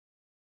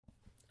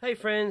Hey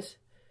friends,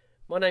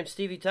 my name's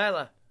Stevie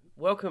Taylor.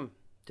 Welcome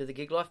to the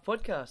Gig Life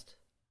Podcast.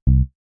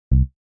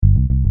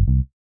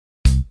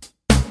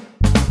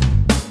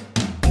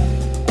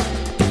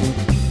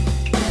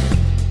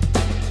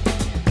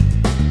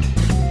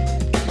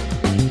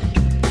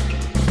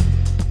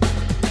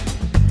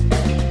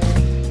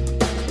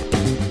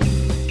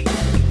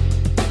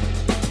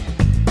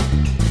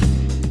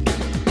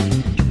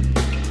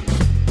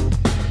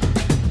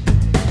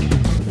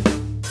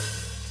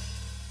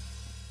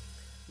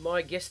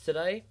 My guest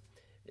today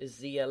is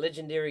the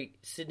legendary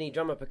Sydney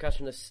drummer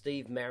percussionist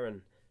Steve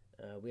Marin.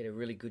 We had a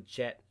really good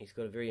chat. He's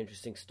got a very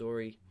interesting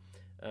story.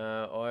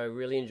 I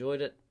really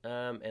enjoyed it,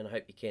 and I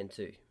hope you can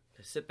too.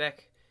 So sit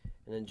back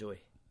and enjoy.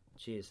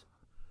 Cheers.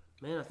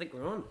 Man, I think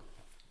we're on.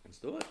 Let's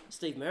do it.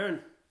 Steve Marin.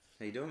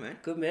 How you doing, man?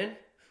 Good, man.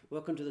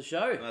 Welcome to the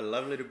show. Oh,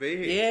 lovely to be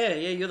here.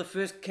 Yeah, you're the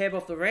first cab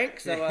off the rank,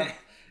 so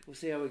we'll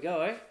see how we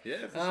go, eh?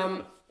 Yeah, for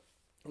sure.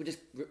 We'll just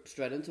rip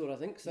straight into it, I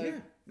think. So, Yeah,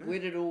 no. Where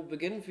did it all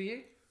begin for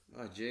you?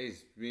 Oh,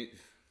 geez.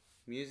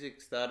 Music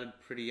started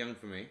pretty young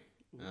for me.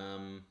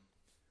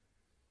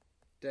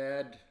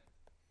 Dad's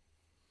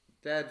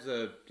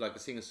like a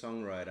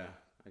singer-songwriter,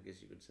 I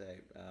guess you could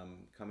say,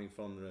 coming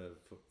from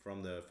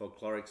the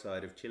folkloric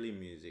side of Chilean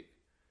music.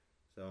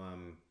 So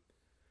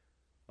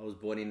I was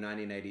born in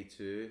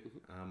 1982.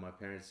 My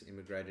parents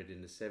immigrated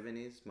in the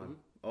 70s. My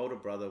older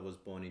brother was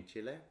born in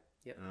Chile.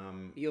 Yep.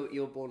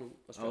 You're born in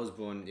Australia? I was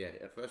born,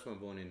 first one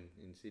born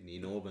in Sydney,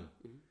 in Auburn.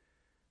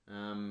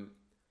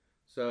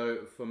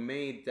 So for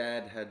me,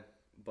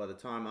 by the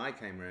time I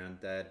came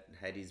around, Dad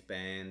had his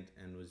band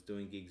and was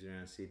doing gigs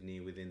around Sydney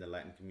within the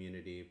Latin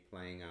community,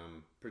 playing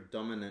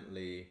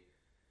predominantly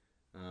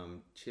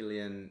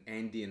Chilean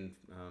Andean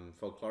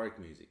folkloric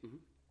music.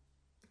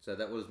 So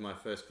that was my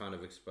first kind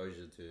of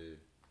exposure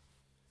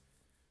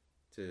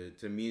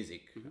to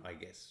music, I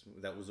guess.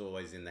 That was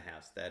always in the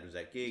house. Dad was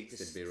at gigs,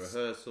 there'd be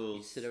rehearsals.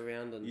 You sit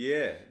around and...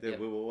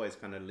 We were always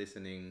kind of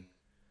listening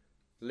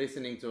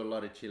to a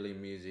lot of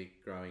Chilean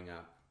music growing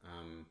up.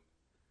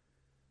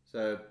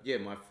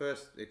 My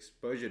first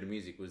exposure to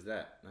music was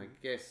that. I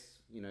guess,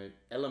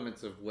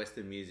 elements of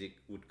Western music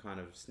would kind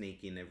of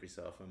sneak in every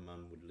so often.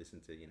 Mum would listen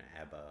to,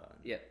 ABBA.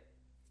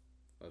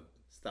 And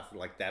stuff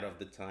like that of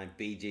the time,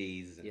 Bee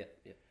Gees.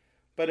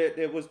 But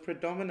it was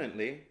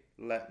predominantly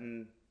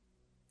Latin,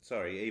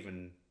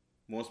 even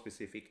more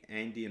specific,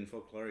 Andean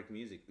folkloric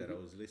music that I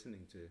was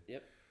listening to.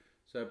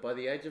 So by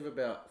the age of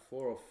about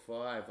 4 or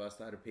 5, I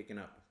started picking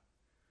up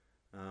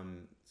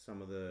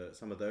some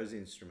of those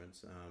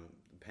instruments,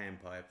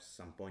 panpipes,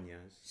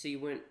 zampoñas. So you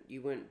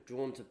weren't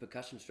drawn to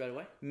percussion straight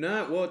away?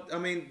 No, well, I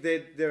mean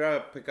there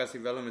are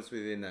percussive elements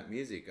within that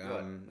music. Right,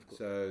 of course.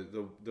 So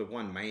the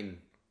one main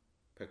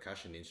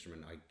percussion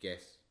instrument, I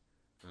guess,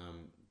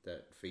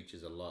 that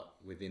features a lot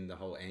within the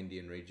whole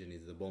Andean region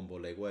is the bombo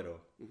legüero,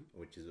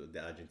 which is the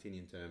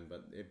Argentinian term.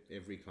 But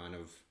every kind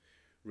of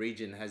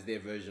region has their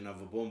version of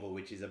a bombo,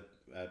 which is a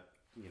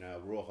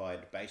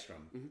rawhide bass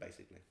drum,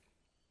 basically.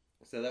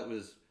 So that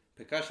was,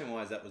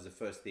 percussion-wise, that was the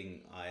first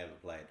thing I ever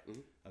played.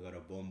 I got a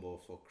bombo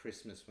for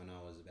Christmas when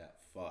I was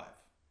about 5.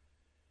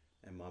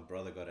 And my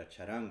brother got a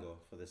charango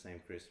for the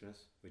same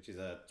Christmas, which is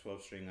a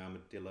 12-string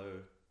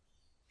armadillo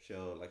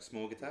shell, like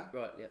small guitar.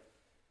 Right, yeah.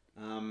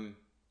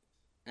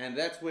 And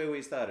that's where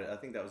we started. I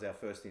think that was our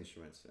first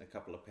instruments, a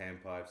couple of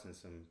panpipes and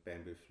some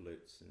bamboo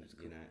flutes, and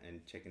cool.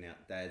 And checking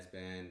out Dad's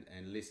band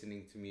and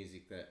listening to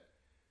music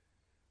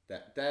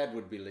that Dad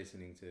would be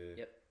listening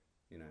to.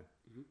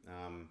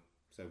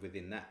 So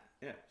within that,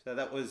 so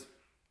that was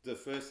the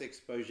first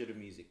exposure to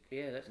music.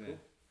 Yeah, that's cool.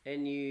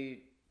 And you,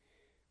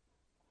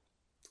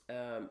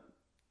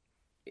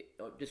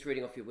 just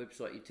reading off your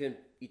website,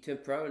 you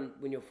turned pro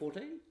when you're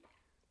 14.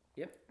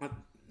 Yep.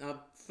 Our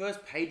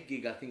first paid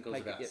gig, I think, I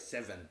was about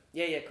 7.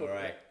 Yeah, cool. All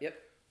right. Yep.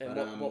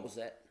 And what was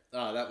that?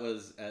 That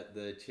was at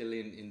the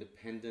Chilean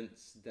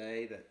Independence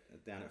Day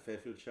down at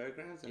Fairfield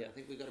Showgrounds, and I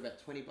think we got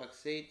about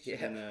 $20 each,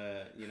 and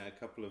a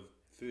couple of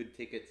food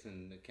tickets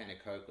and a can of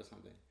Coke or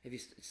something. Have you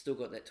still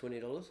got that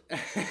 $20?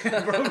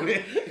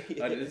 Probably.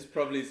 It's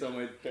probably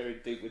somewhere very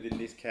deep within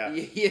this couch.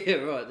 Yeah,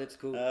 right. That's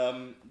cool.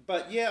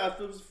 But yeah, it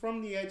was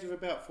from the age of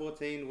about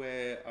 14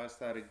 where I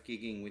started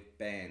gigging with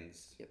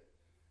bands. Yep.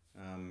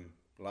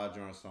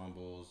 Larger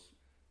ensembles,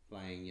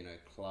 playing,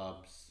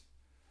 clubs.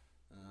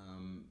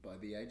 By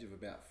the age of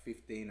about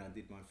 15, I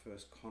did my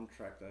first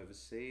contract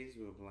overseas.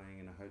 We were playing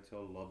in a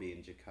hotel lobby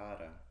in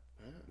Jakarta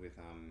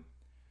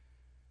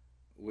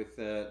with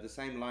the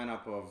same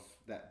lineup of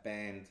that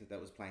band that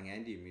was playing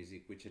Andean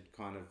music, which had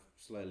kind of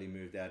slowly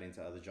moved out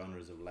into other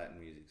genres of Latin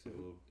music. So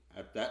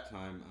at that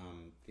time,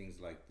 things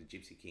like the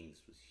Gypsy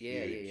Kings was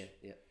huge.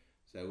 Yeah.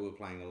 So we were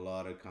playing a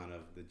lot of kind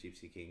of the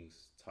Gypsy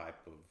Kings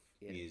type of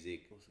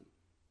music. Awesome.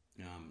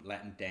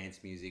 Latin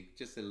dance music,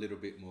 just a little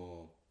bit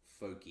more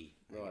folky.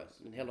 Right.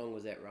 And how long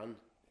was that run?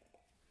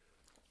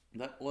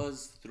 That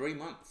was 3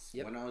 months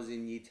when I was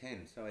in year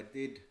 10. So I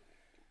did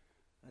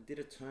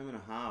a term and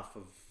a half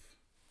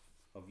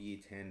of year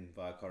 10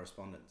 via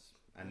correspondence,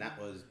 and that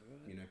was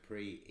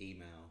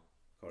pre-email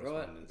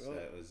correspondence. Right.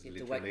 So it was You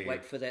have literally to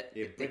wait for that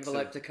bricks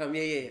envelope to come.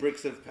 Yeah.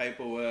 bricks of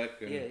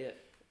paperwork, and Yeah.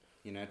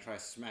 you know, try to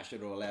smash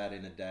it all out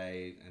in a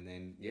day, and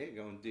then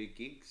go and do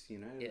gigs. You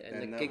know, Yeah,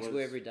 and then the gigs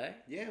were every day.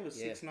 Yeah, it was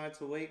 6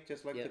 nights a week,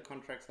 just like the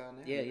contracts are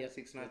now. Yeah.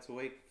 6 nights a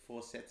week,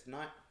 4 sets a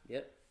night.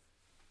 Yep.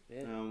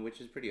 Yeah. Which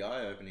is pretty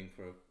eye opening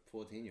for a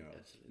 14-year-old.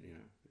 Absolutely. You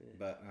know,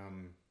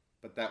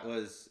 but that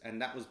was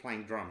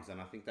playing drums, and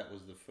I think that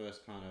was the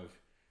first kind of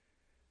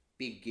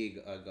big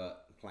gig I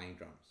got playing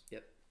drums.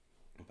 Yep.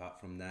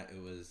 Apart from that,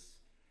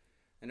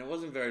 it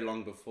wasn't very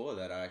long before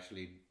that I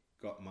actually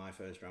got my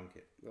first drum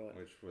kit,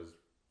 which was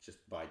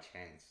just by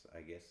chance,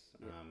 I guess.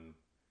 Yep.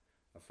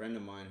 A friend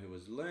of mine who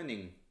was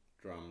learning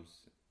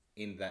drums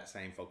in that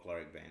same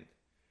folkloric band,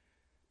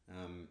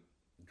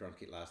 drum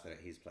kit lasted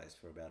at his place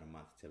for about a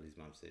month till his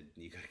mum said,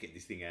 "You got to get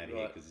this thing out of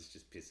here because it's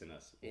just pissing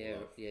us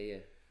all off." Yeah.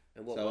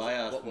 And so I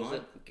asked what was mine.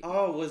 it?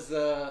 Oh, was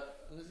it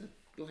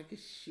like a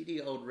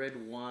shitty old red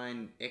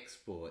wine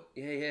export?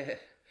 Yeah.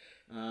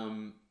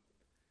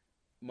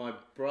 My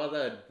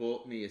brother had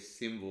bought me a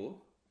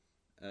cymbal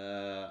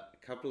a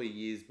couple of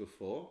years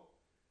before.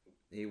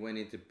 He went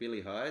into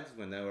Billy Hyde's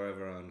when they were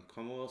over on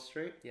Commonwealth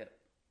Street. Yep.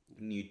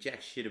 Knew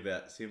jack shit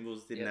about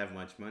cymbals, didn't have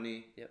much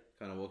money. Yep.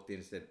 Kind of walked in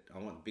and said, "I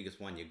want the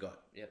biggest one you got."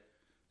 Yep.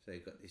 So he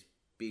got this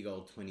big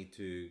old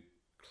 22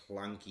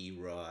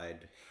 clunky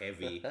ride,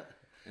 heavy.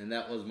 And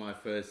that was my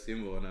first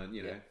cymbal. And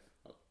you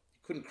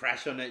couldn't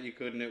crash on it. You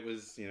couldn't. It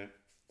was,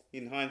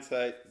 in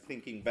hindsight,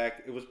 thinking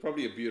back, it was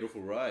probably a beautiful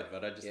ride,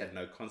 but I just had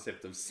no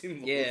concept of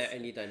cymbals. Yeah,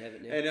 and you don't have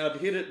it now. And I'd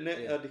hit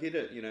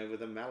it,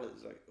 with a mallet.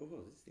 It's like,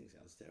 oh, this thing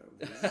sounds terrible.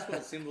 Is this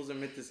what cymbals are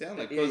meant to sound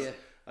like? Because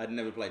I'd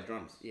never played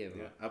drums. Yeah,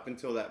 right. Up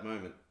until that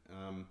moment.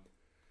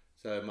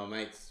 So my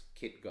mate's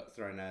kit got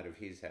thrown out of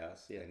his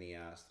house, and he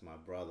asked my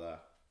brother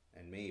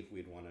and me if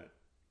we'd want it.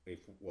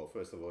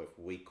 First of all, if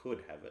we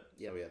could have it.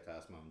 So we had to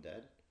ask mum and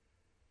dad.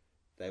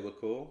 They were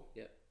cool.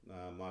 Yeah.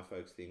 My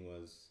folks' thing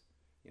was,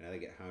 they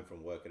get home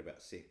from work at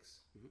about 6.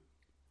 Mm-hmm.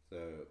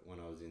 So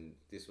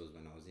this was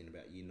when I was in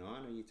about year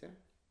 9 or year 10.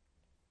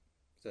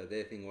 So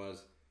their thing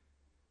was,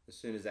 as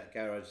soon as that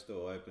garage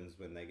door opens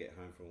when they get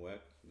home from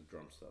work, the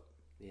drums stop.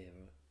 Yeah,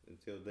 right.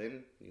 Until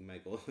then, you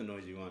make all the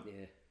noise you want.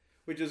 Yeah.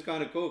 Which was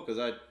kind of cool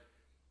because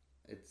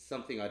it's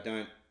something I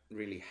don't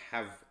really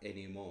have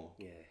anymore.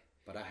 Yeah.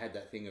 But I had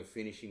that thing of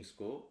finishing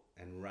school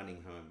and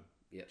running home.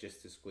 Yep.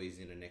 Just to squeeze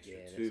in an extra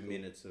 2 cool.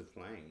 minutes of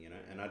playing,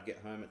 and I'd get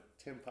home at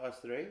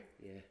 3:10.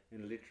 Yeah.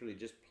 And literally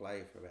just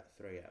play for about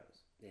 3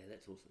 hours. Yeah,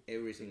 that's awesome.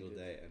 Every single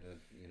day, and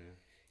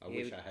I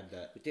wish I had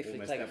that.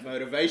 Definitely almost that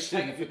motivation.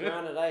 Take it for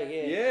granted,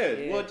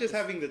 eh? Yeah. Well, just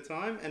having the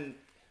time and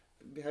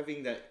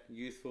having that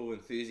youthful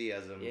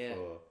enthusiasm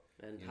for.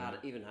 And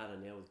even harder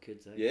now with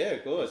kids, eh? Yeah,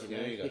 of course.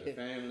 You got the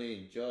family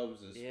and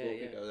jobs and sport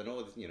pickups and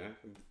all this.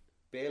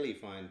 Barely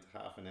find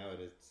half an hour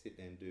to sit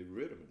there and do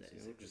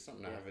rudiments. Which is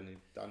something I haven't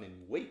done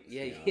in weeks.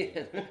 Yeah.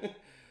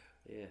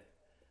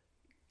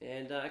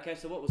 And okay,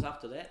 so what was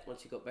after that?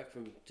 Once you got back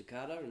from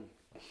Jakarta and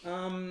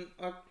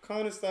I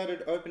kind of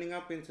started opening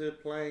up into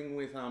playing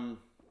with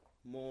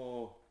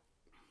more.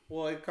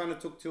 Well, it kind of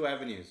took 2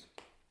 avenues.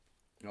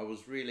 I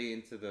was really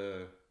into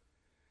the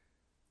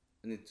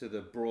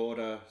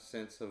broader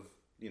sense of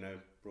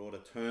broader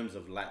terms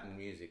of Latin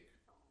music.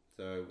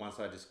 So once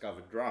I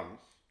discovered drums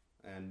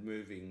and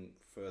moving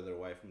further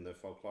away from the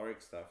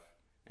folkloric stuff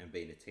and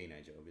being a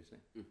teenager, obviously.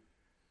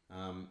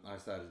 I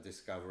started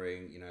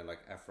discovering, like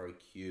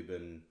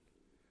Afro-Cuban,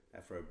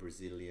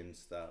 Afro-Brazilian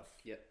stuff.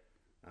 Yep.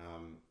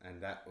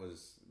 And that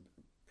was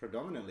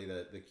predominantly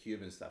the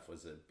Cuban stuff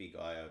was a big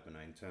eye-opener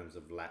in terms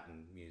of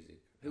Latin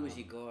music. Who was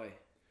your guy?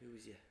 Who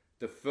was your...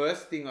 The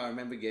first thing I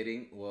remember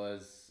getting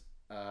was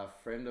a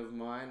friend of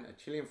mine, a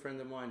Chilean friend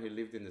of mine who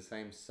lived in the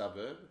same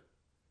suburb.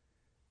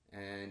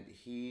 And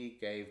he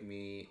gave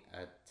me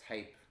a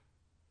tape.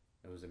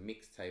 It was a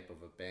mixtape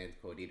of a band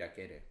called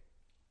Irakere.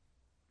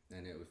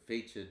 And it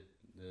featured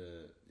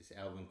this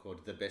album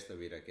called The Best of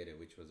Irakere,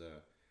 which was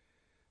I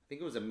think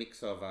it was a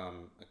mix of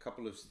a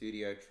couple of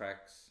studio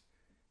tracks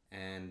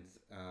and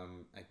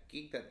a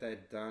gig that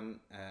they'd done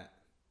at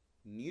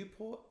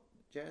Newport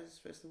Jazz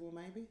Festival,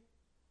 maybe.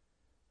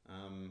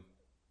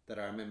 That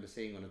I remember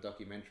seeing on a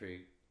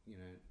documentary,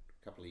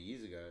 a couple of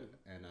years ago.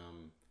 Mm-hmm. And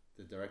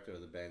the director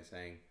of the band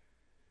saying,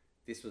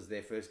 this was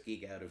their first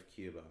gig out of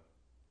Cuba,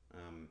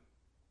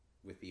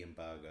 with the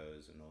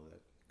embargoes and all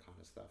that kind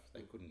of stuff.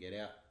 They couldn't get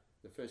out.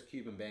 The first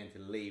Cuban band to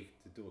leave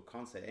to do a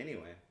concert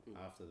anyway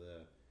after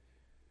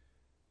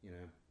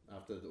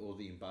all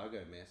the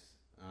embargo mess.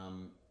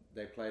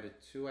 They played a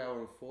 2-hour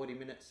and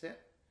 40-minute set,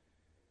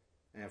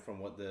 and from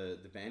what the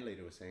band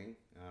leader was saying,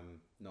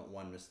 not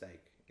one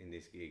mistake in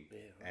this gig. Yeah,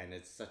 right. And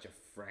it's such a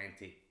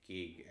frantic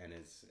gig, and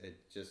it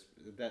just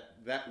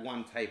that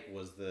one tape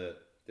was the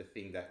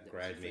thing that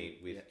grabbed me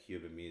with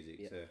Cuban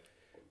music. So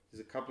there's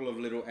a couple of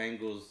little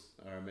angles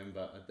I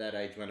remember at that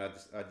age when I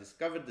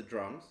discovered the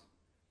drums,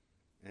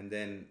 and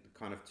then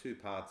kind of 2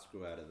 paths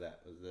grew out of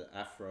that. It was the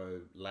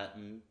Afro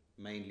Latin,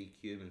 mainly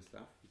Cuban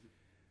stuff,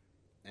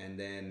 and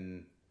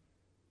then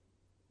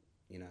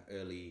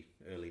early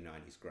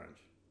 90s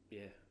grunge.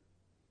 Yeah.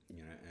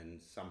 you know,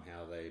 and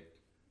somehow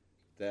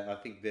I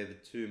think they're the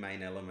two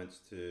main elements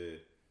to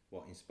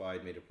what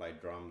inspired me to play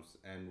drums,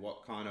 and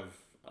what kind of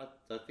I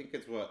think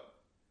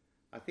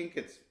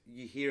it's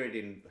you hear it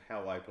in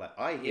how I play.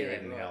 I hear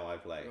it in how I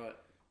play. Right.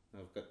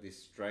 I've got this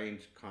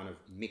strange kind of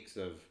mix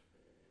of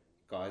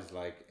guys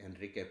like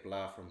Enrique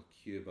Bla from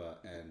Cuba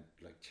and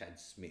like Chad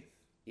Smith.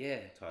 Yeah.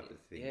 Type of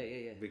thing.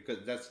 Yeah.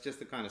 Because that's just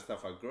the kind of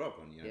stuff I grew up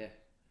on, you know. Yeah.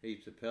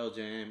 Heaps of Pearl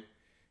Jam,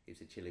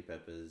 heaps of Chili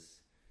Peppers,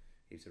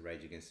 heaps of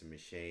Rage Against the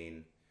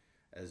Machine,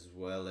 as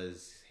well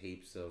as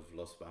heaps of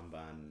Los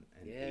Bamban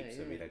and heaps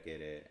of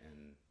Irakere,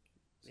 and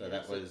so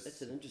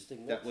that's an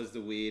interesting. That was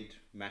the weird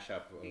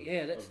mashup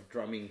of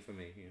drumming for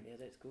me. Yeah,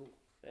 that's cool.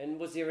 And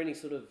was there any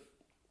sort of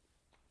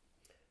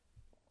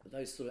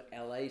those sort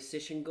of LA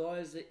session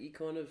guys that you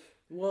kind of?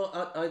 Well,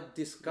 I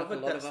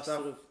discovered like that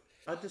stuff.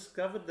 I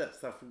discovered that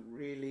stuff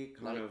really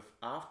kind of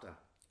after.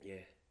 Yeah.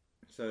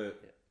 So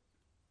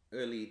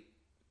early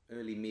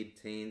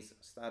mid-teens,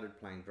 started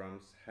playing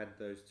drums, had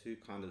those two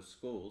kind of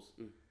schools.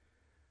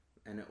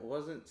 And it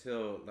wasn't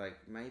till like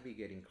maybe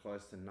getting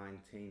close to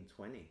 19,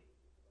 20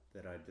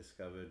 that I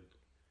discovered,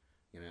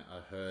 you know, I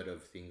heard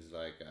of things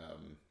like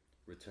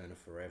Return of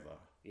Forever.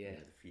 Yeah.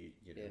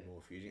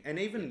 More fusion. And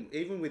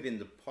even within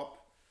the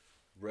pop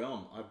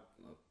realm,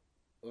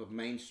 of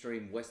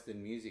mainstream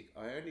Western music,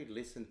 I only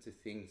listened to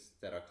things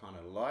that I kind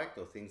of liked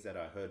or things that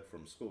I heard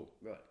from school.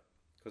 Right.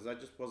 Because I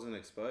just wasn't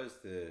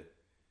exposed to,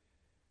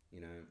 you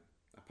know,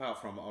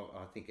 apart from,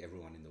 I think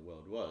everyone in the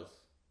world was,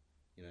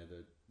 you know,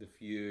 the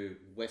few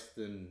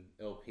Western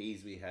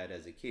LPs we had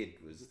as a kid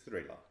was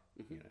Thriller,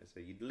 you know,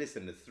 so you'd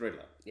listen to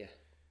Thriller. Yeah.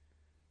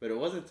 But it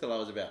wasn't until I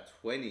was about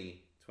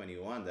 20,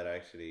 21 that I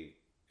actually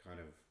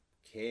kind of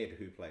cared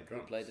who played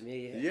drums. Who played them,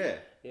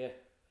 yeah.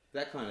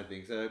 That kind of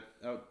thing. So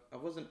I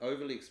wasn't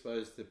overly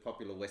exposed to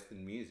popular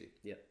Western music.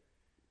 Yeah.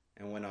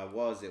 And when I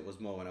was, it was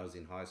more when I was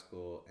in high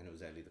school, and it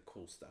was only the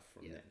cool stuff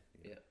from then.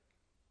 Yeah.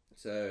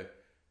 So,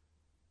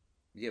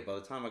 by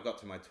the time I got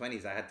to my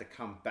 20s, I had to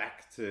come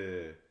back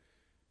to,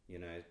 you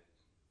know,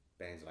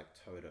 bands like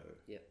Toto.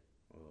 Yeah.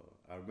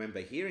 Or I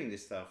remember hearing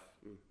this stuff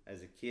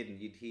as a kid,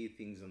 and you'd hear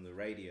things on the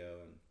radio,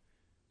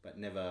 but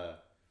never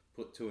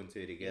put two and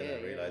two together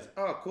and realize,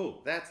 oh,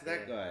 cool, that's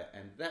that guy,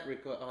 and that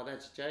record, oh,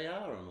 that's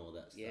JR and all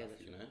that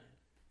stuff, you know.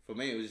 For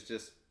me, it was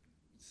just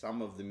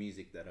some of the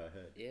music that I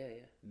heard. Yeah.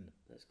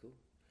 That's cool.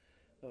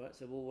 All right,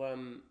 so we'll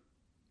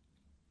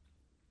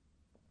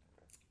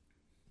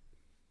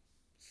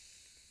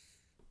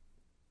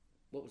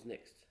what was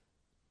next?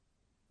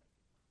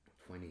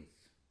 20s.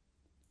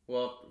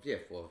 Well,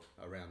 for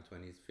around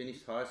 20s.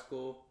 Finished high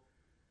school,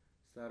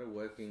 started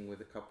working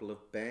with a couple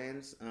of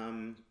bands.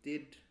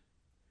 Did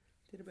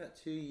about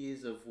 2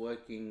 years of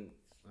working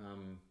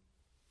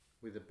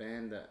with a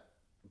band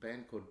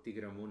called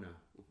Tigramuna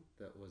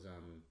that was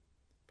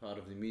part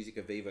of the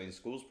Musica Viva in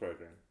Schools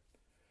program.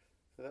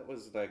 So that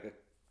was like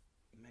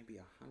maybe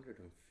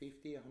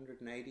 150,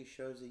 180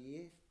 shows a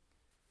year,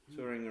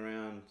 touring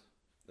around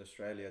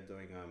Australia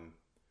doing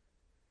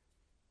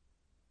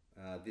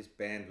this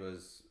band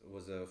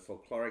was a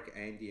folkloric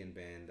Andean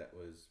band that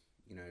was,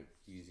 you know,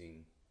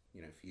 fusing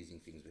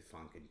things with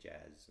funk and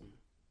jazz.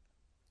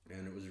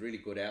 And it was a really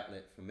good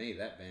outlet for me,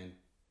 that band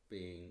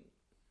being,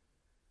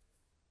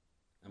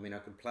 I mean, I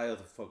could play all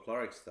the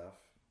folkloric stuff,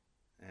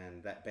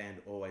 and that band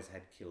always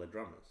had killer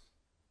drummers.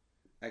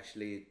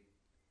 Actually,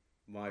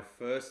 my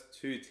first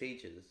two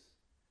teachers,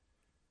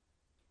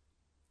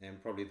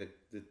 and probably the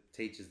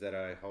teachers that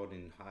I hold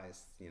in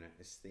highest, you know,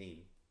 esteem,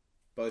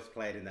 both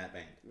played in that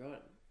band.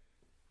 Right.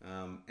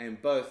 And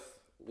both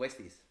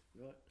Westies.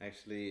 Right.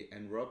 Actually,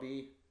 and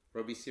Robbie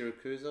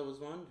Siracusa was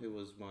one who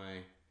was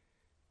my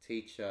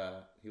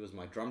teacher. He was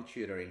my drum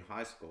tutor in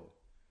high school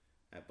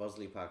at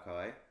Bosley Park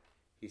High.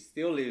 He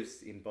still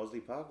lives in Bosley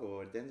Park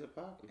or Denver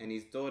Park, and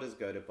his daughters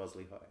go to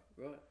Bosley High.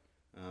 Right.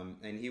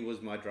 And he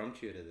was my drum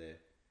tutor there.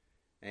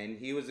 And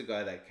he was the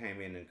guy that came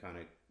in and kind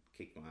of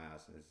kicked my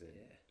ass and said,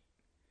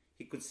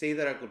 he could see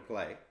that I could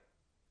play,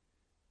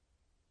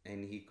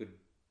 and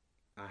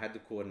I had the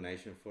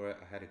coordination for it.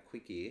 I had a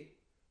quick ear.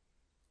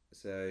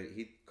 So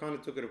he kind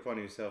of took it upon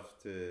himself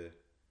to,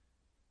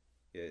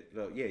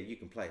 you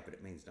can play, but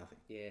it means nothing.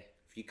 Yeah.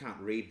 If you can't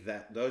read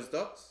those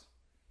dots,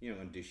 you're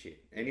not going to do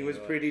shit. And he was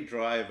pretty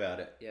dry about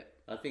it. Yeah.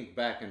 I think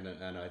back and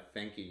I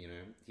thank you, you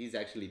know, he's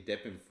actually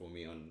depping for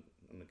me on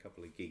a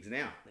couple of gigs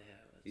now. Yeah,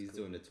 he's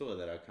doing a tour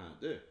that I can't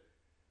do.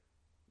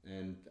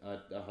 And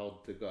I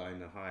hold the guy in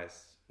the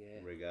highest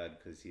regard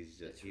because he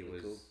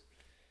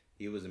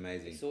was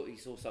amazing. He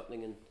saw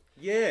something in...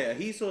 Yeah,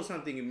 he saw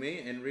something in me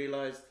and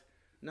realised,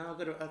 no,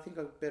 I think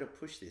I better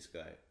push this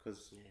guy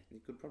because you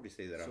could probably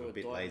see that I'm a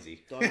bit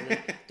lazy.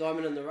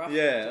 Diamond in the rough.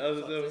 Yeah,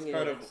 it was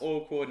kind of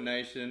all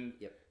coordination,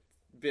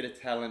 bit of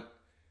talent,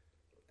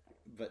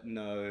 but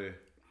no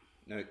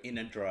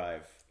inner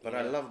drive. But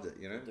I loved it,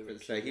 you know.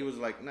 So he was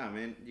like, no,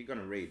 man, you're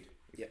going to read.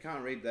 If you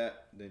can't read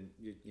that, then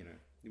you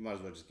might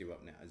as well just give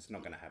up now. It's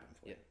not going to happen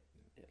for you.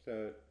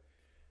 So,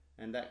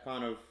 and that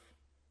kind of,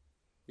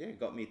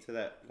 got me to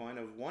that point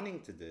of wanting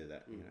to do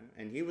that, you know.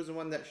 And he was the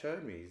one that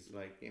showed me. He's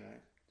like, you know,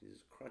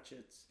 these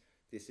crotchets,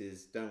 this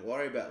is, don't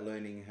worry about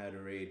learning how to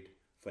read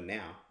for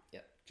now.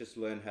 Yep. Just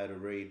learn how to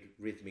read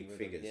rhythmic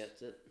figures. Yeah,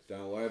 that's it.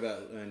 Don't worry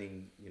about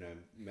learning,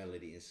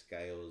 melody and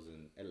scales,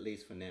 and at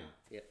least for now.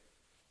 Yep.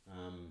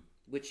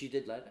 Which you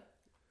did later?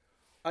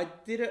 I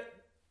did it.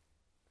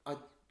 I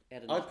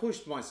Out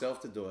pushed myself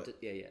to do it.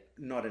 Yeah.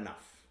 Not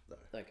enough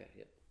though. Okay.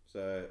 Yep.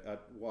 So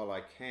while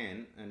I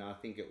can, and I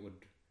think it would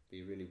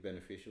be really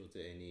beneficial to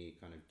any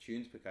kind of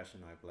tunes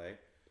percussion I play,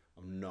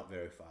 I'm not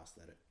very fast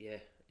at it. Yeah.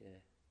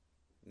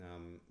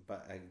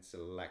 But it's a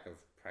lack of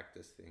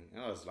practice thing.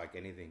 Oh, it's like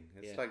anything.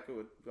 It's Yeah. like,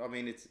 I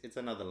mean, it's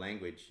another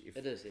language.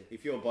 It is. Yeah.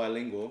 If you're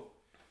bilingual,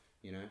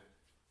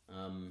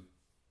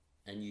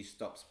 and you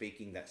stop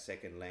speaking that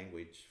second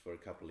language for a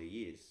couple of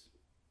years,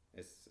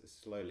 it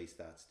slowly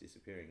starts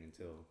disappearing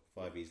until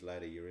 5 years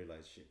later you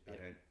realize, shit, I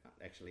don't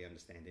actually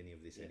understand any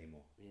of this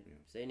anymore. Yeah. Yeah.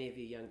 So any of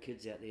you young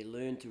kids out there,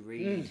 learn to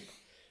read.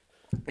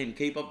 And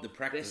keep up the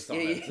practice on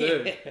Yeah. it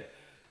too.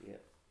 Yeah.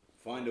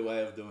 Find a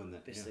way of doing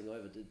that. Best thing I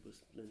ever did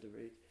was learn to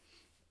read.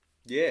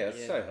 Yeah, it's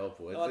Yeah. so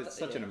helpful. It's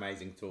such an yeah.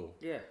 amazing tool.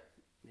 Yeah.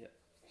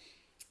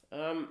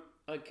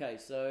 Okay,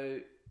 so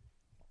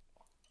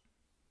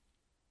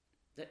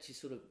that's your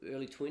sort of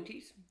early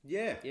 20s.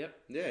 Yeah.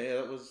 Yep. Yeah,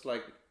 it was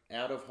like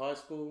out of high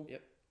school.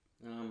 Yep.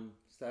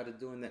 Started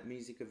doing that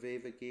Music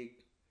Aviva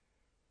gig.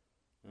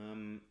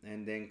 And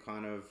then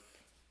kind of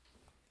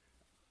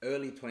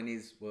early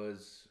 20s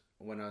was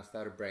when I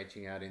started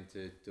branching out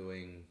into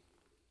doing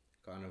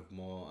kind of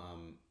more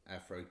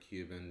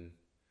Afro-Cuban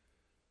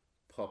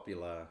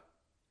popular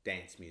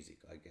dance music,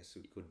 I guess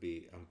it could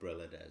be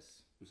umbrellaed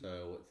as. Mm-hmm.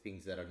 So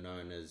things that are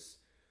known as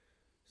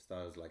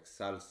styles like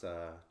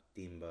salsa,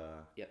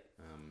 timba. Yep.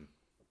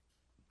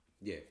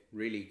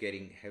 Really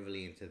getting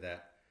heavily into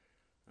that.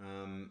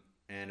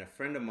 And a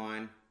friend of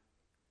mine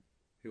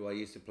who I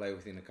used to play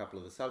with in a couple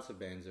of the salsa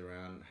bands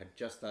around had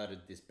just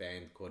started this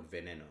band called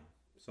Veneno.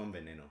 Son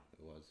Veneno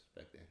it was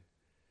back then.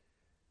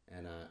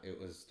 And it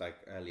was like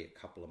only a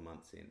couple of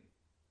months in.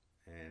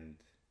 And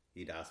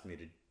he'd asked me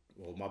to...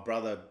 Well, my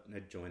brother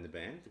had joined the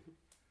band.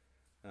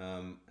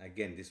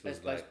 Again, this was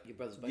your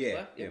brother's bass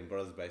player? Yeah, my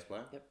brother's bass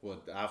player. Yep.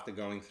 Well, after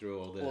going through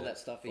all that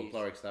stuff,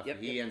 folkloric stuff,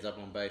 he ends up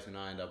on bass and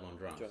I end up on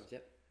drums.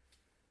 Yep.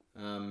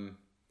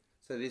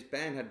 So this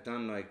band had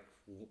done like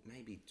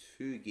maybe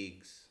 2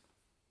 gigs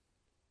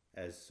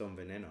as Son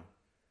Veneno,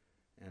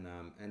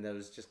 and that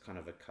was just kind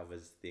of a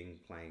covers thing,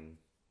 playing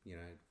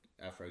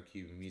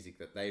Afro-Cuban music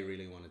that they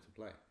really wanted to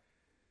play.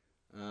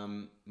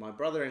 My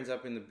brother ends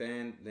up in the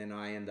band, then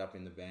I end up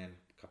in the band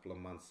a couple of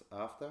months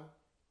after.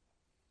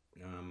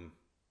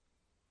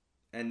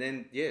 And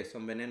then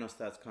Son Veneno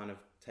starts kind of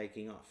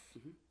taking off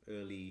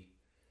early,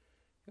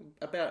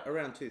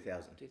 around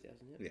 2000.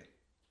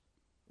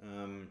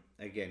 2000,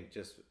 Again,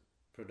 just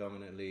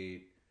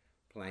predominantly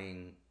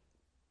playing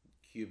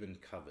Cuban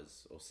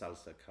covers or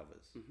salsa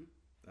covers.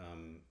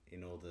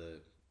 In all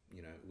the,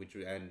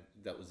 and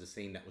that was a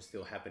scene that was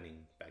still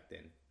happening back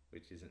then,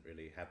 which isn't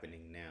really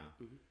happening now.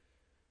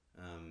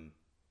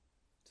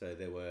 So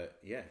there were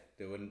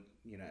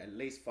at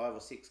least 5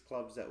 or 6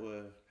 clubs that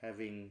were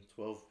having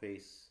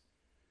 12-piece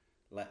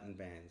Latin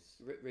bands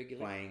regularly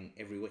playing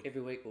every week.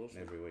 Every week,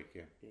 awesome. Every week,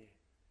 yeah.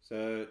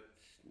 So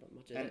not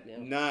much of that now.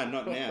 No,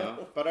 not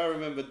now. But I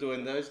remember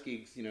doing those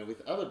gigs,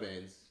 with other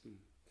bands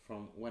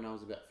from when I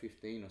was about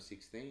 15 or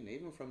 16,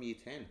 even from year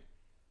 10,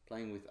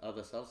 playing with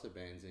other salsa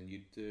bands, and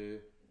you'd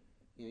do,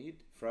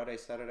 you'd Friday,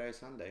 Saturday,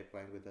 Sunday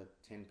playing with a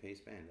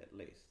 10-piece band at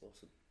least.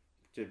 Awesome.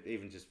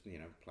 Even just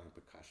playing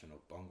percussion or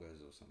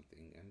bongos or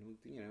something, and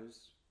it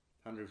was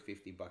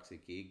 $150 a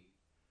gig.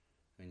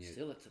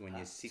 Still, it's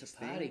you're 16. It's a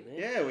party, man.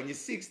 Yeah, when you're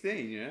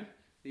 16,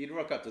 you'd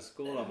rock up to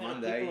school on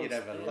Monday. You'd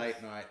have a late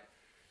night.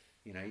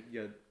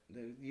 There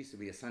used to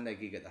be a Sunday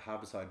gig at the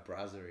Harbourside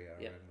Brasserie, I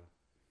remember,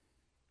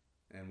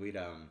 and we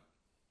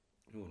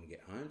wouldn't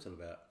get home till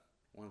about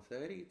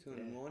 1:30, 2 in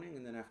the morning,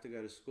 and then have to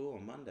go to school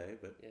on Monday.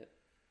 But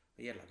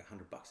you had like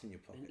 $100 in your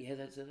pocket. Yeah,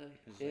 that's it.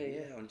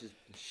 I'm just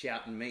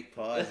shouting meat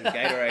pies and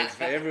Gatorades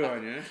for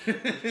everyone,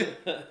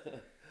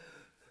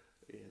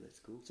 Yeah, that's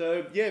cool.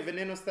 So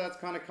Veneno starts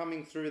kind of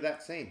coming through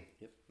that scene.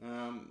 Yep.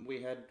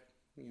 We had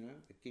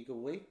a gig a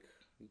week,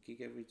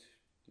 every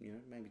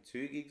maybe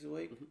 2 gigs a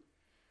week,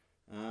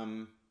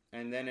 and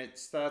then it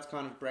starts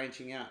kind of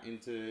branching out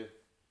into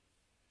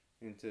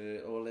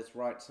let's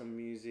write some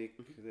music.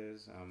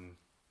 There's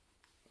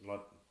a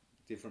lot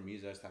different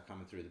musos start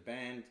coming through the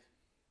band.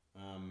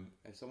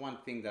 And so one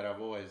thing that I've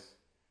always,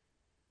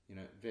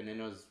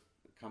 Veneno's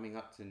coming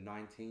up to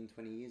 19,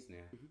 20 years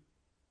now.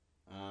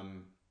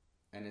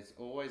 And it's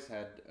always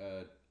had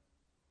a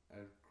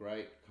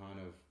great kind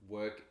of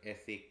work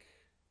ethic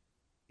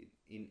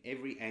in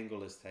every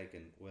angle it's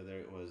taken, whether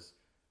it was,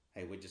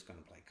 hey, we're just going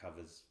to play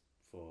covers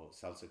for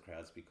salsa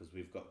crowds because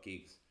we've got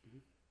gigs,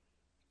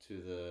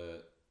 to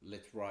the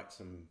let's write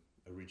some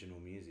original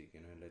music,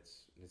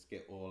 let's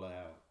get all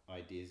our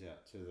ideas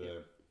out, to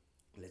the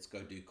let's go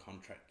do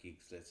contract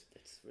gigs, that's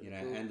really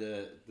cool. And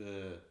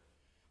the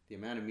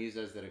amount of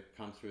musos that have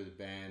come through the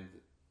band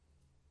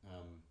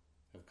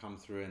have come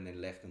through and then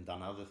left and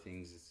done other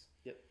things.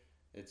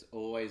 It's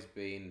always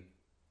been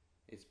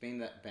it's been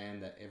that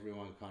band that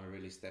everyone kind of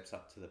really steps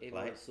up to the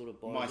Everyone plate. sort of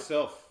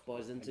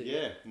buys into.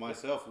 Yeah,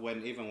 myself.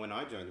 Even when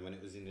I joined, when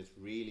it was in its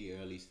really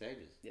early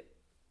stages. Yep.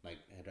 Like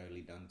had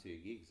only done 2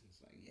 gigs.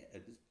 It's like, yeah,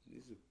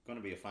 this is going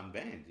to be a fun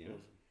band, you know.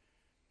 Awesome.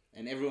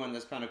 And everyone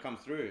that's kind of come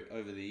through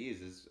over the years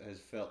has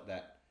felt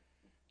that,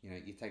 you know,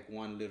 you take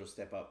one little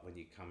step up when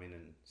you come in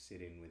and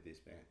sit in with this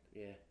band.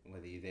 Yeah.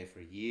 Whether you're there for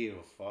a year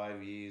or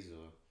 5 years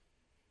or,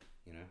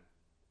 you know,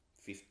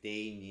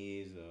 15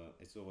 years, or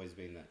it's always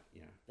been that, you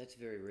know. That's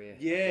very rare.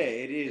 Yeah,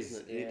 it is.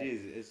 Isn't it? Yeah. It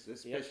is.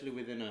 It's especially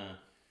within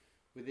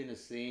a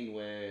scene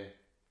where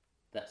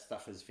that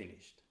stuff is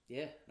finished.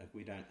 Yeah. Like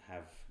we don't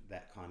have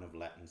that kind of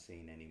Latin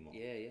scene anymore.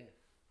 Yeah.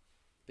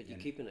 But you're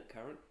keeping it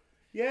current.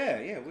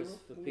 Yeah.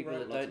 For people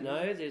that don't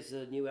know, there's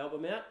a new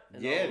album out.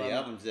 And the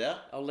album's out.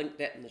 I'll link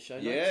that in the show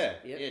notes.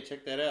 Yeah,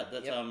 check that out.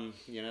 That's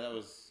you know,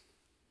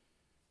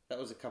 that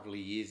was a couple of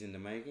years in the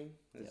making.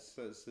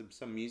 There's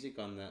some music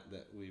on that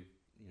we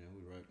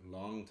wrote a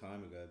long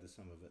time ago. There's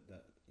some of it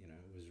that, you know,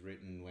 was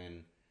written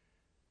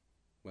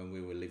when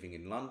we were living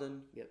in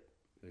London. Yep.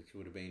 Which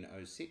would have been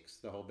 2006.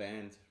 The whole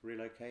band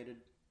relocated.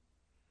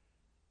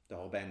 The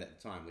whole band at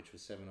the time, which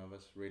was 7 of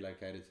us,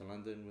 relocated to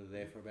London. We were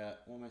there for about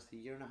almost a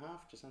year and a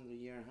half, just under a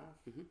year and a half.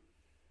 Mm-hmm.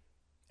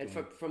 And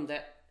from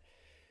that,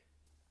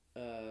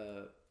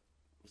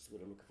 what's the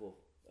word I'm looking for?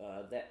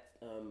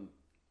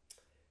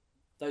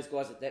 Those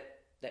guys at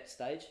that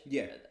stage.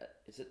 Yeah.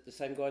 Is it the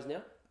same guys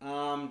now?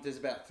 There's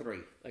about 3.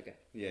 Okay.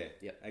 Yeah.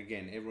 Yep.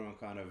 Again, everyone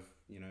kind of,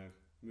 you know,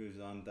 moves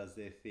on, does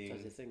their thing.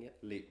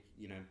 Yep.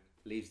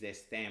 Leaves their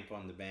stamp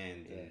on the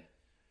band. Yeah.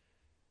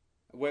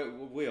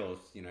 And we all,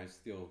 you know,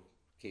 still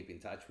keep in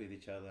touch with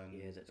each other. And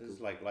yeah, that's it's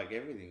cool. like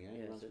everything. Yeah,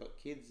 Everyone's got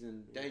kids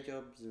and day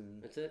jobs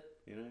and that's it.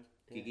 You know,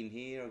 gigging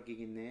here or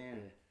gigging there.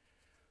 Yeah.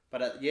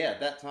 But at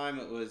that time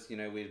it was, you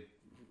know, we'd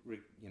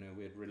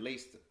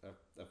released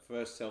a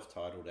first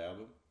self-titled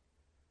album.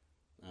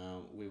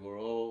 We were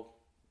all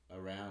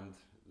around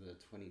the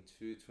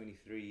 22,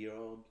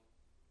 23-year-old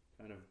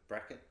kind of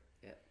bracket.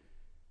 Yeah.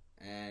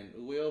 And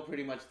we all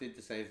pretty much did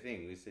the same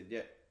thing. We said,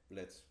 yeah,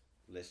 let's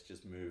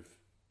just move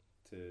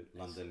to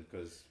London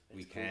because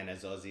we can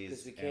as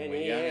Aussies, and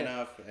we're young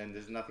enough, and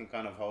there's nothing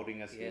kind of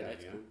holding us here.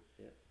 That's cool.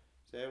 Yeah.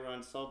 So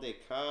everyone sold their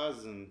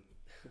cars and,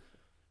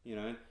 you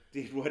know,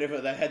 did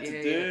whatever they had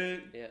to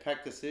do. Yeah.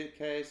 Packed a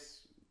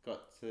suitcase,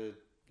 got to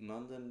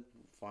London,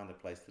 find a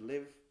place to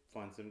live,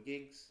 find some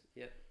gigs.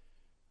 Yeah.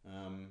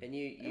 And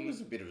it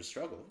was a bit of a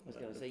struggle. I was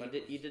going to say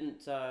you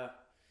didn't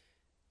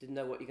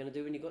know what you're going to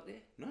do when you got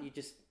there. No, you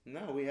just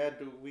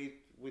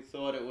we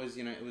thought it was,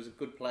 you know, it was a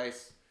good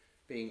place.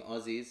 Being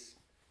Aussies,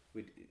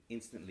 we'd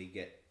instantly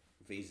get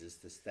visas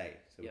to stay,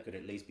 so we could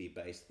at least be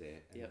based there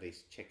and at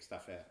least check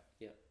stuff out.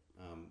 Yep.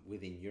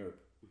 Within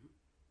Europe.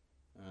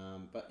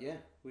 Mm-hmm. But yeah,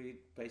 we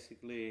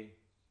basically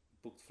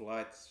booked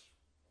flights,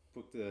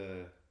 booked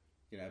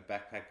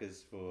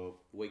backpackers for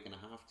a week and a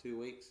half, 2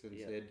 weeks, and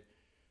said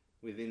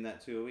within that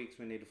 2 weeks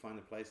we need to find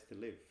a place to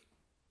live.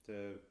 So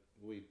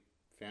we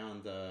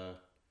found a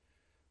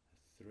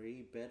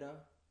 3-bedder,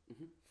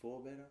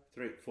 4-bedder,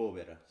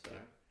 4-bedder. Sorry.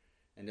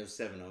 And there was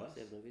 7 of us.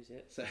 7 of us,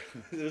 yeah. So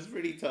it was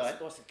pretty tight.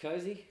 It's nice and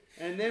cozy.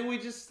 And then we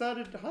just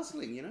started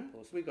hustling, you know.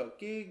 Awesome. We got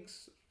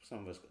gigs. Some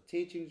of us got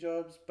teaching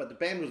jobs, but the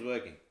band was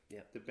working.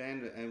 Yeah. The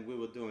band, and we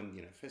were doing,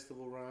 you know,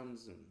 festival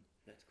runs, and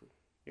that's cool.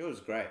 It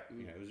was great.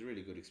 You know, it was a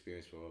really good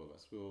experience for all of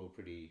us. We were all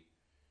pretty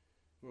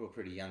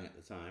young at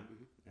the time,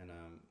 and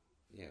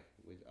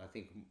I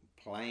think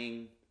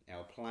playing,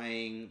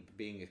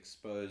 being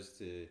exposed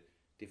to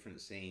different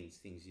scenes,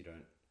 things you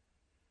don't,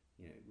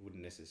 you know,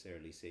 wouldn't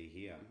necessarily see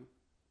here.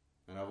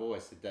 And I've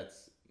always said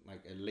that's,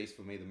 like, at least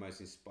for me, the most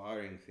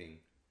inspiring thing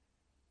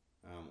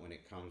when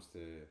it comes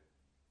to,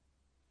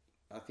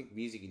 I think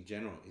music in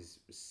general is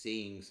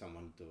seeing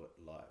someone do it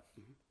live,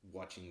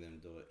 watching them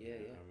do it. Yeah,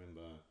 I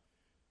remember,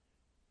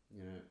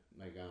 you know,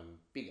 like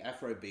big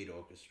Afrobeat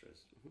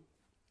orchestras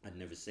I'd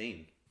never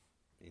seen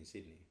in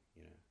Sydney,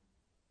 you know.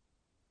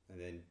 And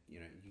then, you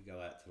know, you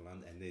go out to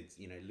London and there's,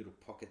 you know, little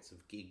pockets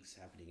of gigs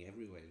happening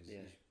everywhere.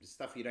 It's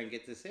stuff you don't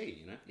get to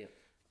see, you know. Yeah.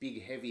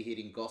 Big heavy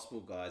hitting gospel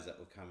guys that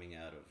were coming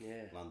out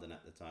of London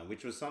at the time,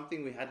 which was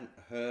something we hadn't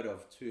heard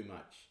of too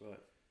much. Right.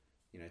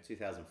 You know,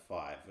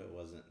 2005, it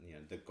wasn't, you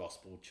know, the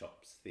gospel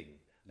chops thing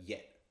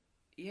yet.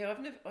 Yeah,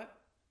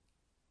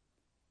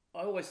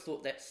 I always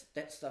thought that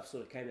stuff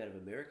sort of came out of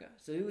America.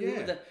 So who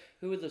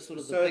were the sort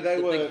of the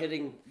big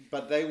hitting?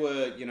 But they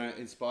were, you know,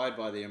 inspired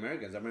by the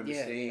Americans. I remember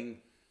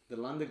seeing the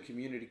London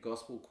Community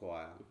Gospel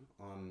Choir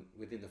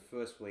within the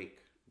first week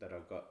that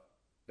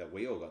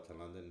we all got to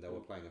London. They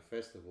were playing a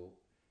festival,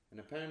 and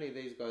apparently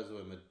these guys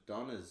were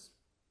Madonna's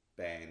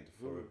band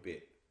for a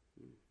bit,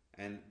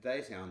 and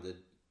they sounded,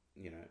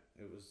 you know,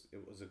 it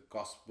was a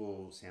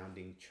gospel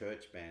sounding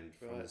church band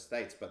from the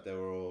States, but they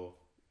were all,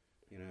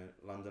 you know,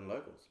 London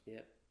locals.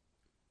 Yeah.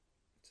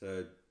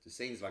 So the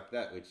scenes like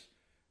that, which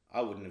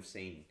I wouldn't have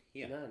seen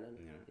here. No.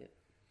 You know? Yeah.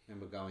 I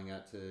remember going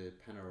out to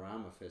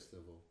Panorama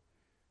Festival,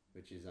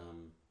 which is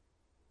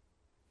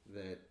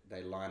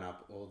they line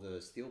up all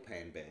the steel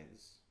pan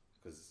bands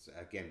because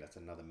again, that's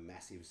another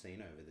massive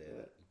scene over there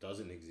that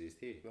doesn't exist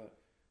here. Right.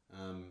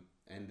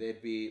 And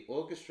there'd be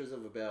orchestras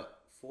of about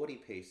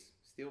 40-piece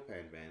steel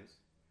pan bands,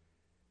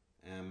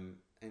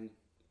 and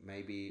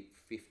maybe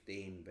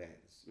 15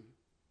 bands.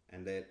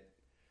 And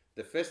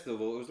the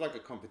festival, it was like a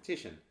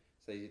competition.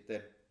 So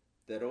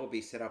they'd all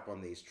be set up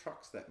on these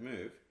trucks that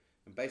move,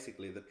 and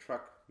basically the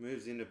truck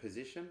moves into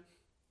position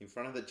in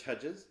front of the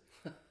judges.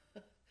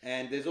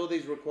 And there's all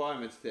these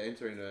requirements to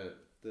enter into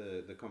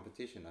the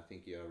competition. I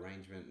think your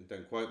arrangement,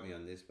 don't quote me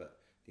on this, but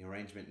the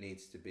arrangement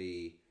needs to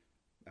be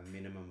a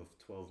minimum of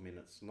 12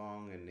 minutes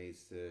long, and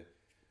needs to,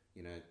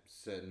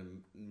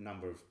 certain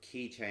number of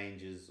key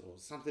changes or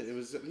something. It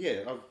was,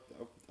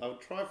 I'll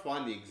try to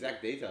find the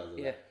exact details of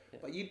that. Yeah.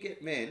 But you'd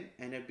get men,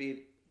 and it'd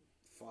be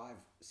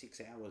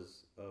 5-6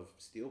 hours of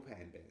steel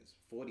pan bands,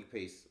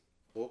 40-piece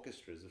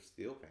orchestras of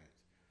steel pans,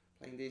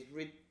 playing these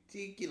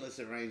ridiculous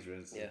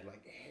arrangements of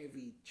like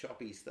heavy,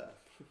 choppy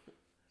stuff.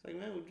 It's like,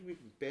 man, we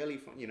barely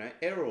find,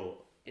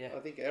 Errol. Yeah. I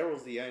think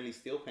Errol's the only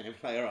steel pan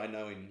player I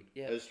know in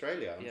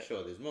Australia. I'm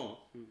sure there's more.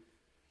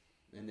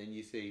 And then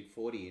you see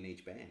 40 in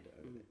each band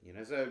over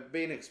there, So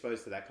being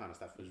exposed to that kind of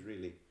stuff was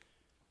really,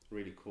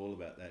 really cool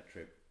about that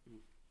trip.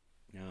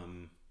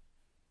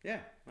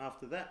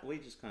 After that, we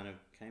just kind of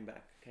came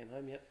back. Came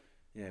home, yep.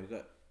 Yeah, we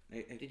got...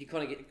 Did you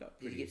kind of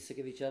did you get sick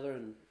of each other?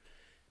 And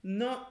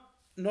Not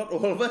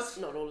all of us.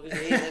 Not all of us,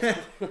 yeah.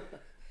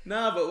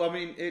 No, but I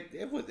mean,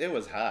 it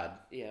was hard.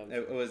 Yeah.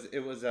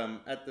 It was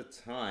at the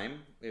time,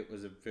 it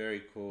was a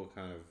very cool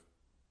kind of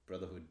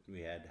brotherhood we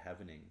had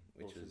happening,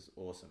 which was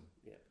awesome.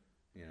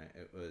 Yeah.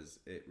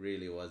 It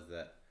really was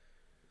that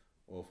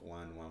all for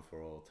one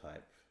for all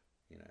type.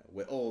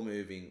 We're all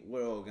moving.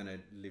 We're all gonna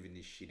live in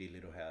this shitty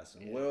little house,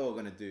 and we're all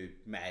gonna do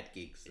mad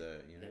gigs.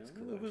 So That's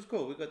cool. It was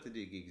cool. We got to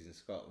do gigs in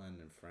Scotland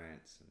and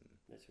France, and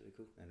that's really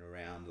cool. And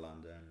around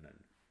London and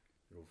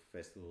little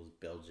festivals,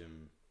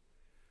 Belgium.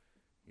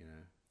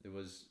 It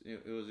was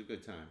a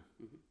good time.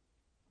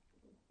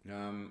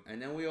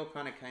 And then we all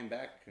kind of came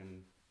back,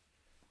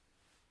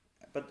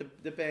 but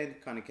the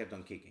band kind of kept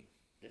on kicking.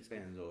 The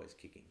band's always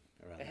kicking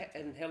around.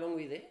 And how long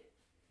were you there?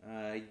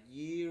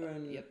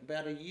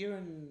 About a year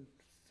and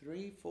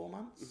 3-4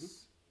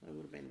 months. It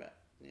would have been about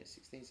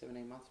 16,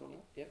 17 months or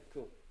more. Yep,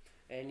 cool.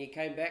 And you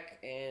came back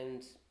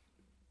and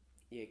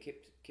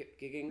kept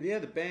gigging. Yeah,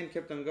 the band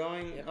kept on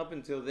going up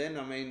until then.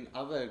 I mean,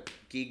 other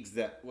gigs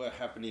that were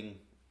happening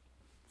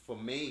for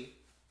me,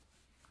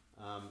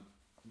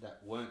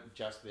 that weren't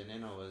just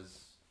Veneno,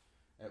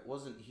 it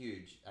wasn't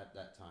huge at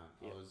that time.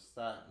 I was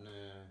starting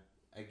to,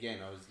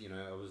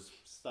 I was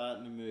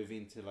starting to move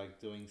into like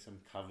doing some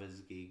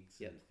covers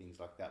gigs and things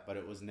like that, but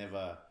it was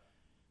never,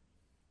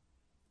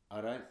 I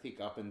don't think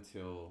up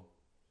until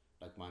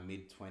like my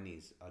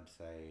mid-20s, I'd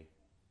say,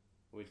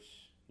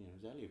 which,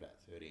 was only about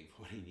 13,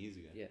 14 years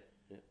ago. Yeah.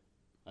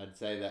 I'd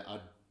say that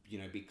I'd,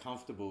 be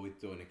comfortable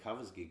with doing a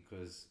covers gig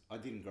because I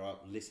didn't grow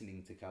up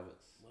listening to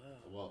covers.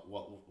 Wow.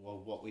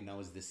 What we know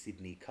as the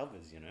Sydney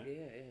covers, Yeah.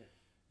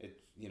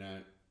 It,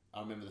 I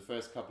remember the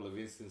first couple of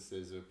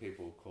instances of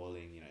people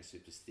calling,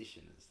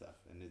 Superstition and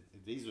stuff. And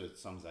these were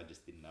songs I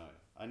just didn't know.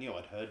 I knew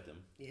I'd heard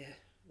them. Yeah.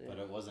 But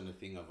it wasn't a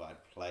thing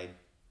I'd played.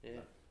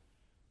 Yeah.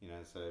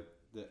 But, so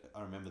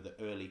I remember the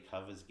early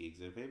covers gigs.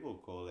 There were people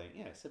calling,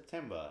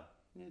 September,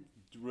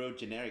 real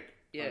generic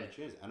kind of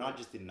tunes. And I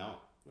just didn't know.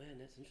 Man,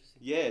 that's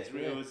interesting. Yeah, it's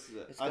real.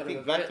 I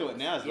think back to it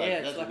now, it's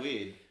like, that's like,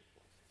 weird.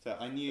 So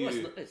I knew,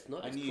 it's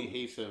not. I knew cool.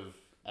 heaps of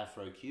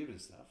Afro-Cuban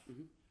stuff.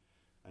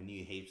 I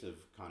knew heaps of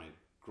kind of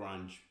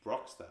grunge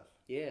rock stuff.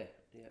 Yeah.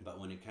 But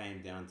when it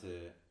came down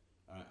to,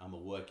 I'm a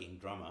working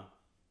drummer,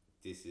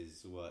 this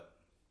is what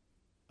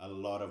a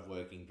lot of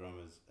working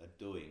drummers are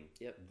doing.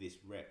 Yep. This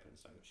rep, and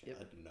so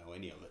I didn't know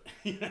any of it.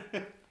 Yeah,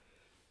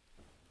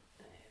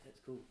 that's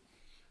cool.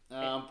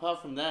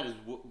 Apart from that, is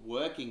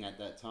working at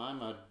that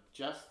time.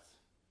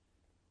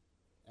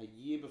 A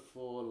year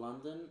before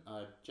London,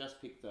 I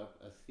just picked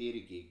up a theatre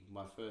gig.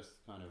 My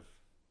first kind of,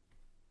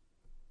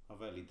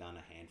 I've only done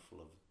a handful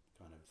of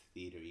kind of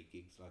theatre-y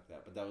gigs like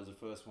that, but that was the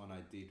first one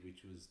I did,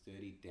 which was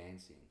Dirty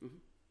Dancing.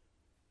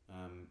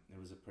 It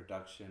was a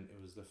production.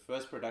 It was the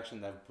first production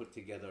they've put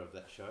together of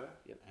that show,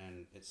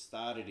 and it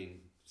started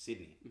in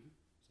Sydney,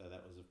 so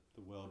that was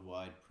the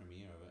worldwide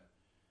premiere of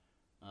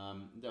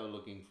it. They were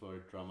looking for a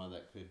drummer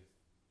that could,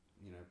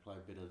 play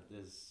a bit of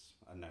this.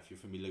 I don't know if you're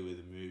familiar with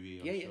the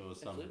movie.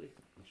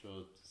 I'm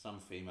sure some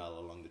female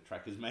along the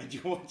track has made you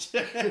watch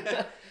it.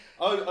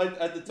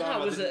 At the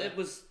time, it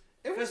was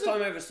first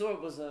time I ever saw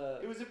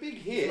it. It was a big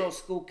hit. It was an old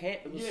school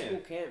camp. It was school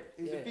camp.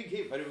 It was a big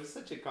hit, but it was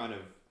such a kind of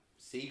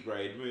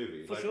C-grade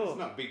movie. For sure. It's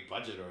not big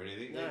budget or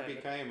anything. No, it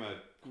became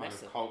a kind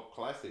of cult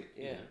classic.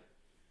 Yeah.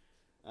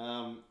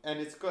 And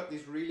it's got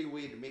this really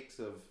weird mix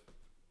of,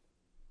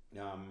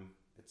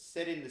 it's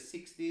set in the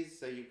 60s,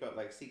 so you've got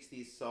like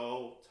 60s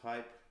soul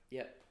type.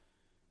 Yep.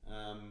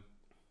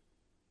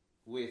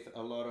 With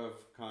a lot of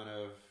kind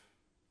of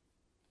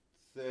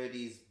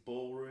 30s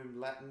ballroom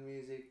Latin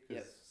music,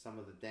 because some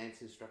of the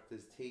dance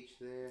instructors teach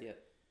there.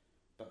 Yep.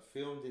 but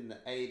filmed in the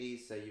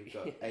 80s, so you've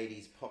got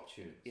 80s pop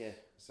tunes. Yeah.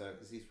 So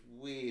it's this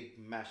weird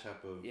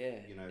mashup of, Yeah.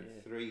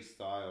 three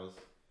styles.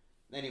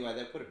 Anyway,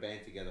 they put a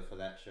band together for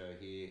that show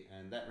here,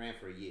 and that ran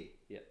for a year.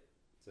 Yeah.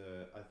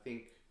 So I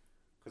think,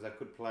 because I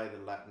could play the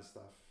Latin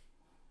stuff,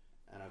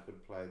 and I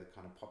could play the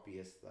kind of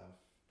poppier stuff,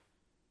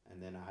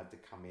 and then I had to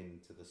come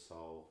into the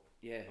soul.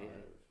 Yeah.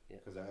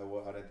 Because I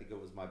don't think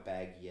it was my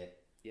bag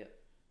yet. Yeah.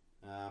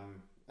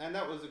 And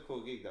that was a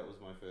cool gig. That was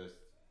my first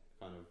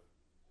kind of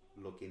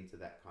look into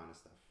that kind of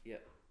stuff.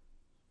 Yeah.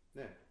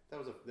 Yeah, that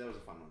was a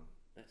fun one.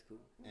 That's cool.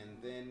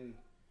 And then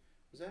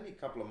it was only a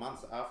couple of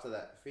months after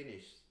that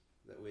finished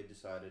that we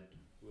decided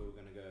we were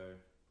going to go,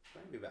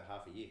 maybe about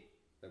half a year,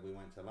 that we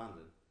went to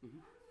London.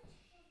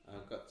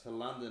 Mm-hmm. Got to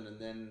London, and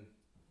then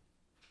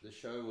the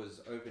show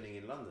was opening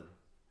in London.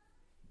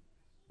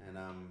 And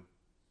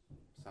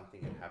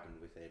something had happened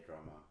with their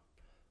drummer.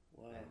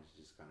 Wow. And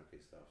she just kind of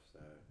pissed off. So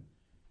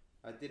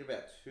I did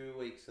about 2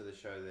 weeks of the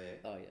show there.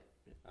 Oh, yeah.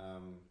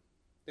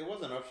 There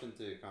was an option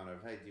to kind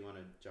of, hey, do you want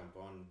to jump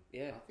on?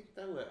 Yeah. I think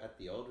they were at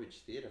the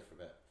Aldwych Theatre for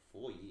about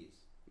 4 years.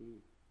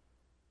 Mm.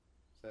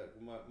 So it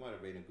might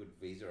have been a good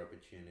visa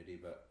opportunity,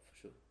 but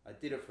For sure. I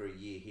did it for a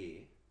year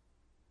here.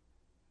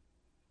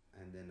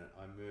 And then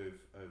I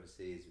moved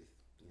overseas with,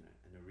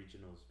 an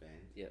originals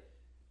band. Yeah.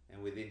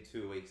 And within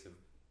 2 weeks of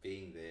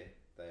being there,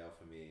 they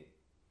offered me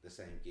the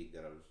same gig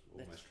that I was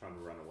almost trying to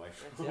run away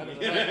from.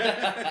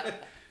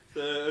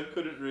 So I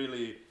couldn't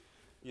really,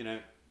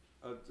 it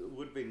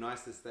would be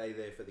nice to stay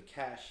there for the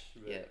cash.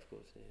 Yeah, of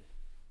course, yeah.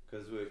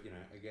 Because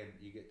again,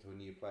 you get to a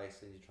new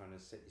place and you're trying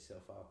to set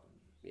yourself up,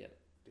 and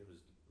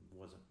there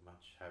wasn't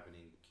much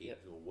happening,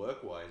 kids or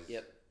work wise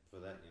for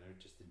that,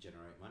 just to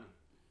generate money.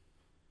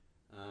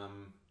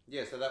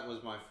 So that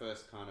was my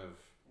first kind of,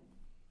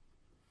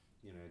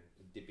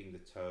 dipping the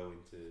toe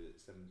into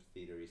some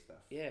theatre-y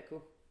stuff. Yeah,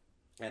 cool.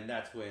 And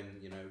that's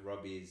when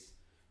Robbie's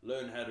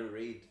learn how to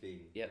read thing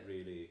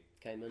really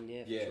came in.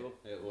 Yeah, for sure.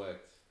 It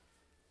worked.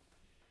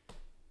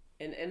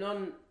 And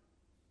on,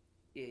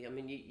 I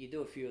mean, you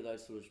do a few of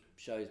those sort of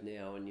shows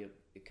now, and you're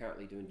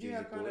currently doing Jersey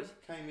I kind Boys.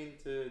 of came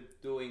into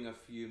doing a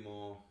few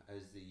more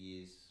as the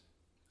years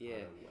kind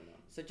of went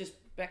on. So just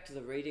back to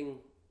the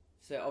reading.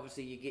 So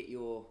obviously you get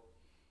your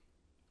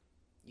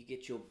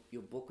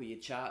book or your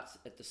charts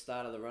at the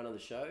start of the run of the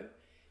show.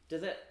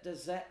 Does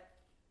that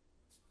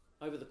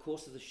over the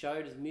course of the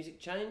show, does music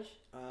change?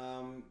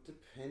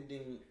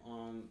 Depending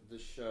on the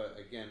show.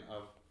 Again,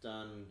 I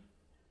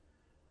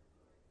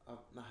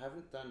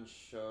haven't done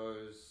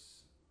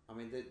shows. I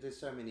mean, there's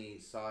so many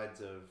sides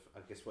of, I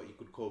guess, what you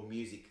could call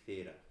music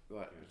theatre.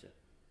 Right.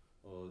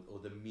 Or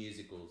the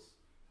musicals.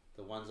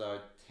 The ones I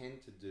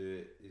tend to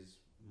do is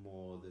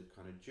more the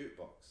kind of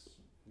jukebox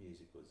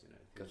musicals,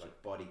 things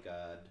like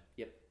Bodyguard,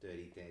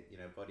 Dirty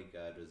Dan.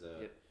 Bodyguard was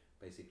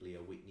basically a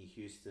Whitney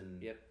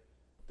Houston.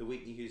 The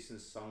Whitney Houston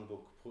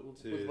songbook put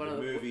to the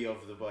movie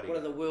of the Bodyguard. One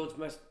of the world's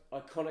most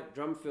iconic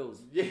drum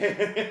fills. Yeah,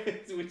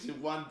 which is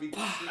one big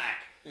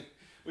smack,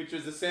 which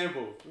was a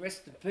sample.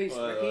 Rest in peace,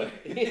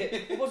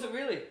 Ricky. Was it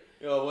really?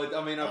 Yeah, well,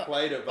 I mean, I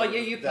played it. But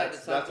you played it.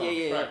 So that's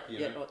on track,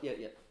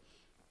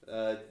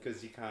 yeah.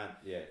 Because you can't.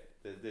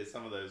 There's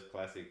some of those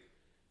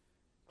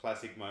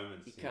classic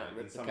moments you can't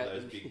in some of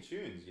those big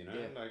tunes.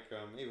 Like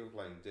even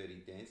playing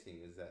Dirty Dancing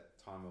is that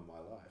time of my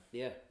life.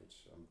 Yeah,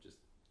 which I'm just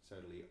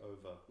totally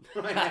over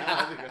right now.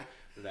 I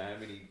don't know how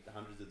many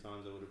hundreds of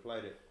times I would have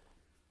played it,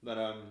 but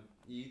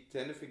you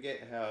tend to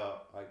forget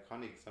how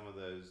iconic some of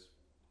those,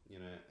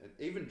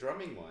 even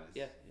drumming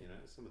wise,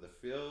 some of the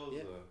fills,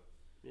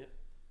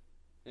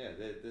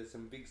 there's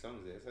some big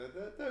songs there. So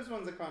those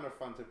ones are kind of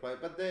fun to play,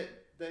 but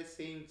they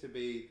seem to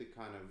be the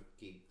kind of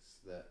gigs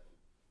that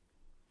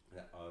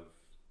I've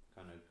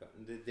kind of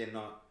gotten. They're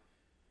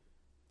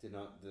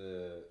not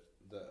the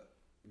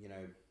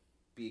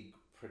big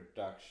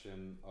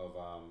production of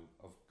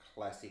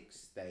classic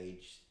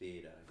stage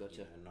theatre.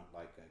 Gotcha. Not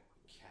like a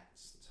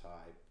Cats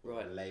type,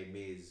 right? Or Les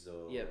Mis,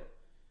 or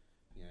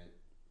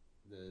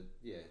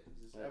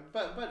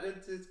but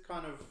it's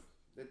kind of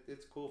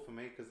it's cool for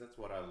me because that's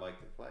what I like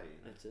to play.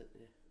 That's it.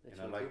 Yeah. That's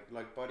really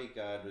like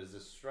Bodyguard was a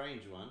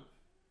strange one,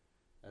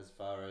 as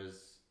far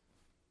as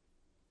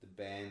the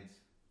band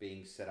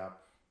being set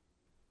up.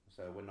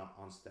 So we're not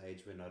on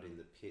stage, we're not in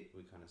the pit,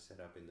 we kind of set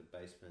up in the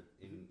basement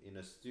in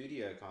a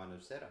studio kind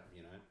of setup,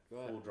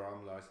 right. Full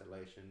drum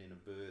isolation in a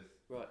booth.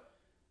 Right.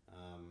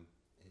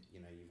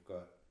 You've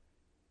got,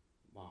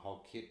 my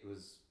whole kit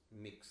was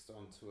mixed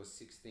onto a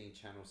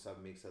 16-channel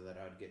submixer that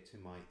I'd get to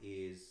my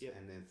ears,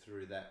 and then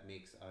through that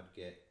mix I'd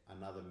get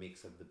another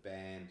mix of the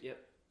band. Yep.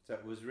 So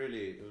it was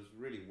really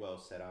well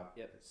set up.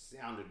 Yep. It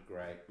sounded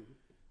great.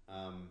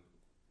 Mm-hmm.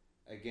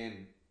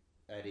 Again,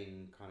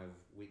 adding kind of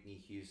Whitney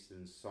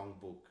Houston's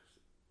songbook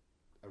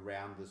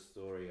around the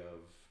story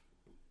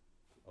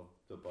of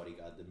the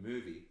Bodyguard, the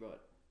movie.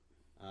 Right.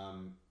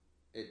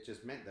 It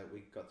just meant that we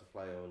got to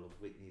play all of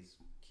Whitney's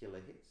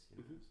killer hits.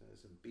 So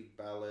some big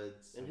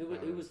ballads. And who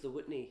was the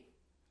Whitney?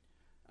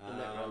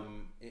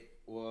 It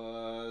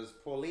was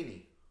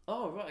Paulini.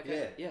 Oh right,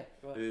 okay. Yeah,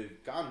 right. Who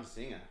gun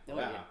singer. Oh,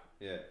 wow.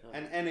 Yeah. Oh.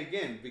 And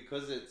again,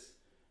 because it's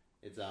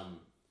it's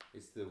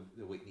the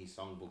Whitney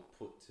songbook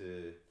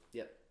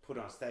Yep. put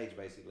on stage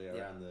basically Yep.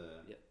 around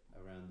Yep.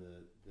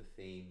 the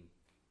theme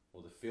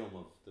or the film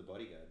of The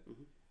Bodyguard.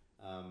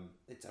 Mm-hmm.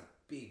 It's a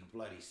big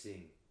bloody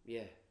sing.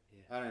 Yeah.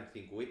 I don't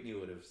think Whitney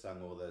would have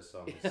sung all those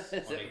songs Is on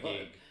a that gig,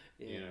 right?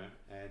 Yeah. you know.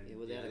 And Yeah,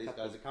 without a these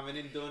couple guys are coming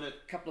in doing it.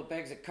 Couple of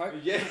bags of coke.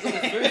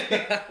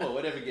 Yeah, well,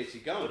 whatever gets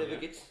you going. Whatever yeah.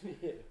 gets.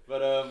 Yeah.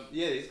 But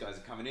these guys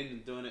are coming in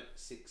and doing it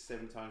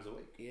 6-7 times a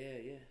week. Yeah.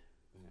 Yeah,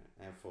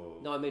 and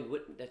for No, I mean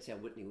Whitney, that's how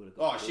Whitney would have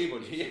got. oh, she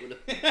would. She Yeah. would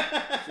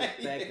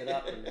have bagged it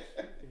up. And,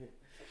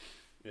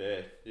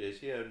 yeah.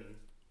 She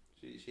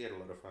had a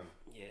lot of fun.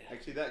 yeah.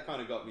 Actually, that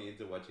kind of got me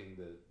into watching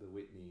the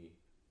Whitney,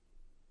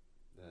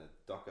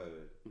 the doco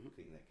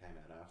thing that came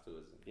out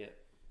afterwards. And Yeah.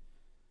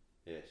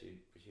 Yeah,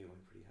 she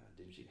went pretty hard,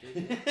 didn't she? She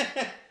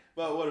did,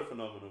 But what a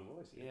phenomenal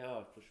voice. Yeah,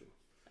 oh, for sure.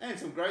 And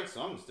some great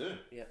songs too.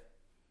 Yeah.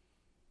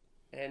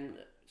 And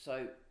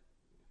so,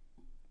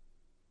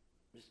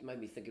 just made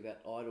me think about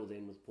Idol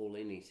then with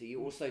Paulini. So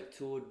you also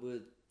toured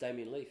with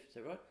Damien Leaf, is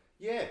that right?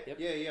 Yeah, Yep.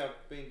 yeah.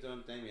 I've been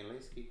doing Damien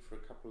Lee's gig for a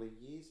couple of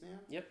years now.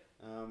 Yep.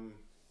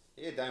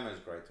 Yeah, Damo's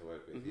great to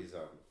work with.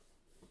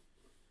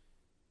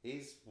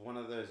 He's one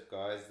of those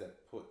guys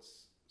that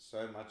puts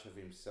so much of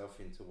himself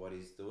into what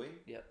he's doing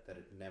that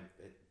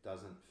it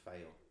doesn't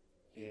fail.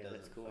 He Yeah, doesn't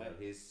that's cool. fail.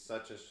 He's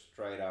such a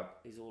straight up,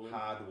 He's all in.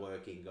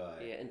 hard-working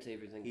guy. Yeah, into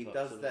everything. He type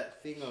does sort of-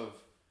 that thing of,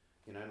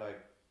 like,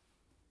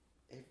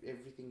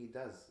 everything he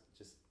does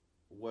just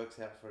works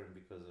out for him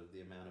because of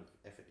the amount of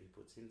effort he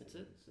puts into That's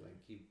it. things.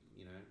 Like he,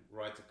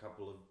 writes a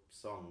couple of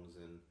songs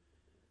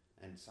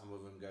and some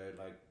of them go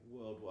like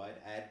worldwide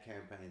ad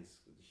campaigns,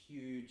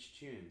 huge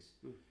tunes.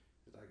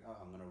 It's like, oh,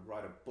 I'm gonna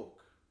write a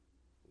book.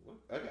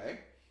 Okay,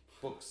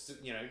 books,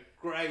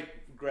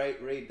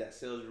 great read that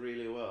sells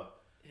really well.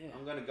 Yeah.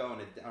 I'm gonna go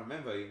on I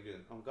remember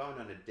I'm going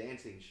on a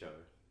dancing show.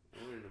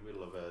 We're in the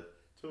middle of a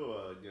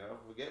tour.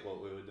 I forget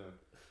what we were doing.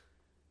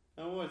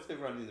 And once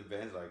everyone in the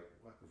band's like,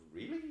 what,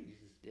 really?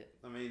 Yeah.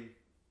 I mean,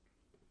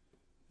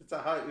 it's a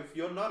hard, if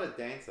you're not a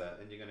dancer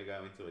and you're going to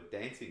go into a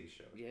dancing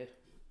show. Yeah.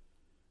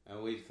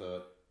 And we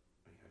thought,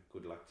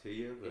 good luck to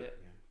you, but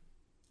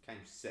came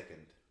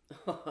second.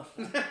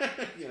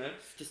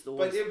 Just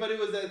always. But it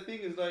was that thing,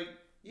 it's like,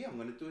 yeah, I'm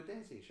going to do a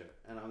dancing show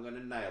and I'm going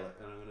to nail it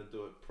and I'm going to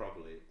do it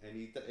properly.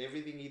 And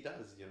everything he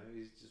does,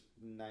 he's just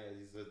nailed.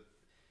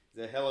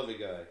 He's a hell of a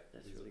guy.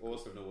 That's he's really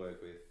awesome to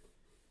work with.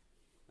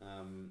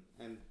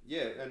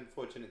 And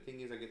fortunate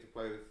thing is I get to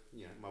play with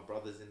my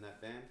brothers in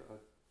that band.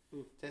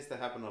 It tends to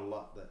happen a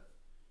lot that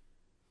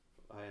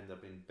I end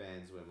up in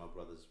bands where my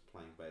brother's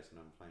playing bass and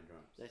I'm playing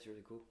drums. That's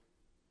really cool.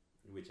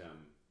 Which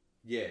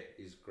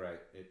is great.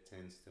 It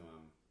tends to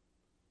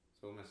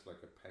it's almost like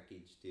a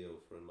package deal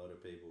for a lot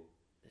of people.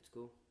 That's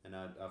cool. And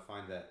I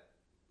find that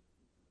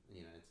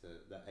it's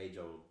the age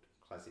old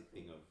classic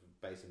thing of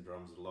bass and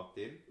drums locked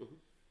in.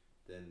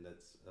 Then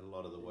that's a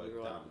lot of the work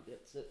done.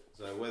 That's it.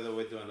 So whether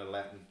we're doing a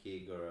Latin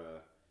gig or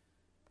a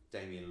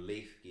Damien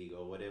Leaf gig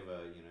or whatever,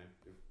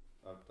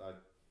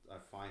 I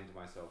find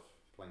myself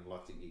playing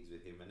lots of gigs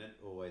with him, and it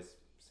always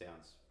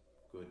sounds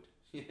good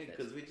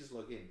because we just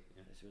log in.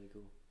 Yeah. That's really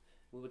cool.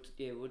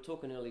 We were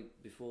talking early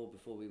before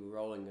we were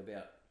rolling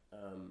about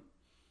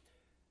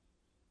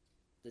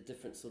the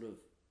different sort of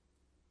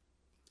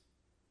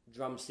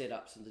drum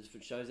setups and the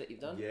different shows that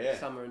you've done. Yeah.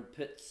 Summer and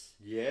Pits.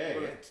 Yeah.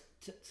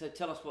 So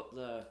tell us what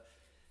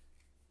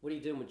are you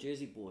doing with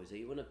Jersey Boys? Are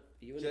you in a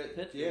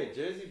pit? Yeah,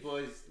 Jersey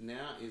Boys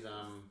now is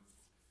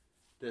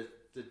the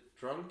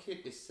drum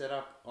kit is set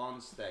up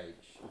on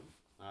stage.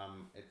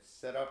 It's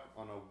set up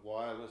on a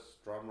wireless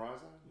drum riser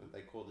that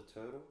they call the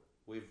Turtle.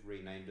 We've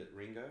renamed it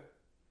Ringo.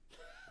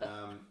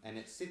 And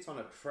it sits on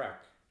a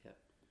track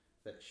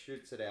that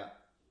shoots it out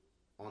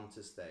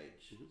onto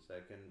stage. So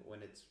it can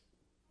when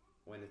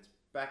it's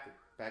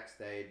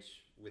backstage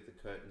with the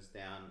curtains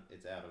down,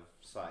 it's out of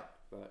sight.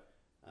 Right.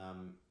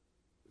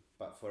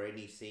 But for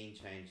any scene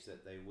change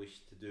that they wish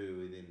to do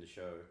within the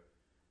show,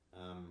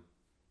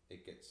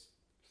 it gets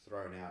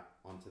thrown out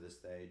onto the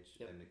stage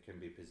and it can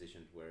be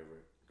positioned wherever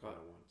it kind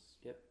of wants.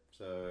 Yep.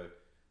 So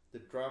the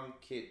drum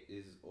kit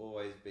is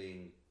always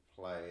being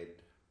played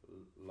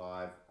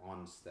live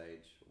on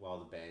stage while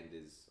the band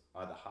is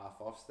either half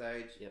off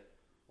stage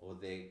or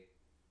they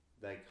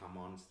come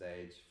on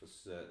stage for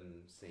certain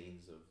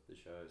scenes of the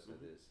show. So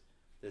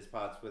there's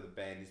parts where the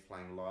band is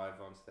playing live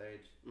on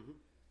stage.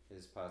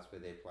 There's parts where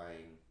they're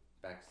playing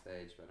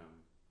backstage, but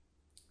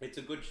it's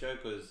a good show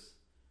because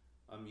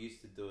I'm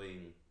used to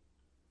doing,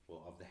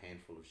 of the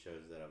handful of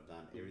shows that I've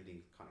done,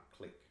 everything's kind of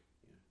click.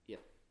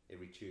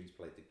 Every tune's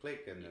played to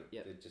click, and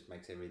it just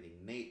makes everything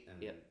neat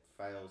and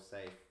fail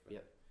safe.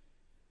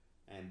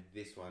 And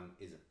this one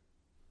isn't.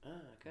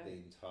 Okay. The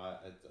entire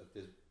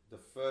the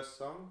first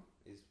song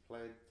is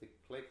played to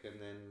click, and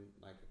then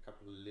like a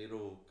couple of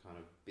little kind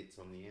of bits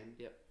on the end.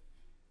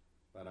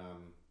 But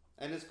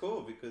and it's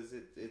cool because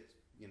it's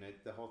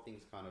the whole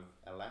thing's kind of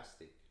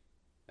elastic.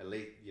 At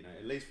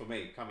least for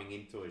me, coming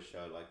into a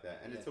show like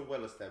that, and it's a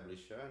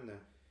well-established show, and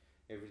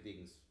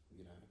everything's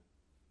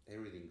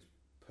everything's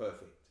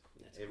perfect.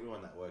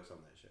 everyone that works on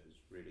that show is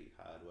really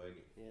hard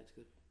working. Yeah, it's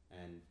good.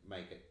 And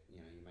make it,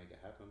 you make it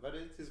happen. But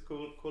it's a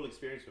cool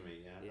experience for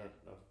me. Yeah,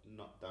 I've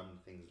not done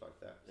things like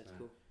that. That's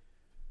cool.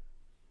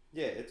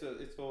 Yeah, it's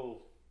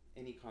all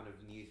any kind of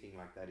new thing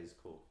like that is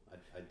cool.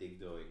 I dig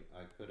doing.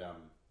 I could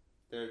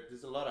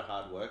there's a lot of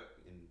hard work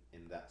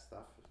in that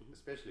stuff,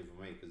 especially for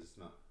me because it's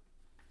not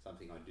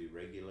something I do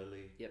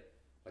regularly. Yep.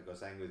 Like I was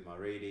saying with my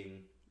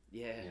reading.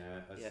 Yeah.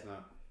 It's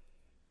not.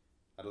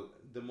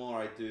 The more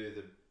I do,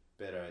 the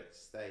better it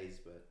stays.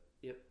 But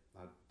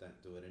I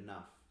don't do it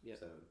enough. Yep.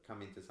 So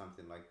come into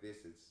something like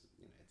this, it's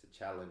it's a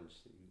challenge.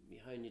 You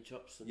hone your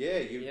chops. And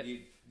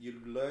you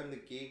learn the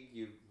gig,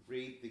 you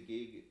read the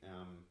gig,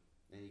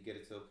 and you get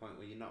it to a point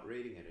where you're not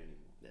reading it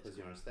anymore because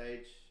you're on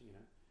stage,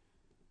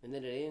 And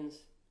then it ends,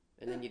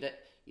 and then you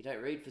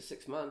don't read for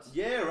 6 months.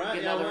 Yeah, right.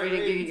 You get another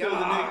reading gig, you go,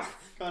 the next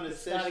kind of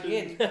session,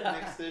 again.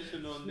 next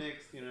session or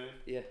next,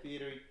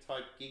 theatre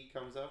type gig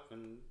comes up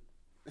and.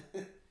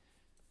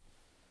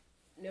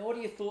 Now, what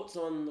are your thoughts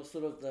on the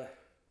sort of the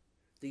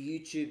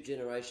YouTube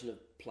generation of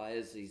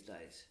players these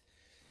days?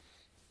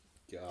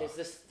 God.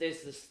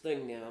 There's this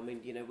thing now. I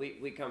mean,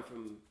 we come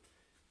from,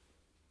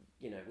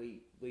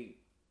 we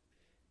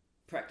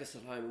practiced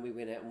at home and we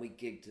went out and we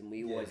gigged and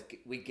we always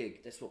we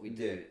gigged. That's what we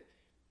do.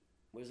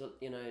 Whereas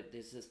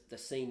there's the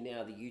scene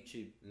now, the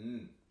YouTube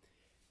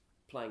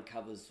playing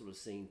covers sort of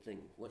scene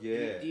thing. Do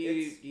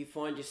you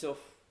find yourself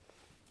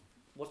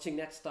watching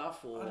that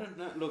stuff or? I don't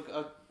know. Look,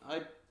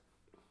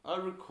 I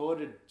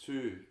recorded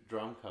 2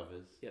 drum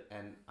covers,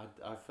 and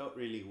I felt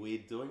really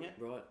weird doing it.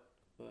 Right.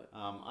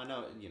 I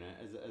know,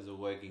 as a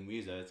working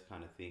muser, it's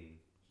kind of thing.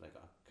 Like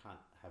I can't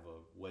have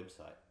a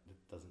website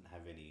that doesn't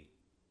have any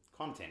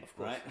content, of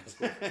course,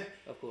 right?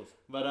 Of course.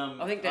 But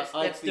I think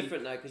that's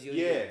different though because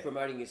you're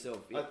promoting yourself.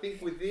 I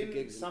think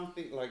within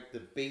something like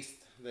the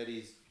beast that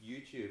is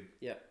YouTube,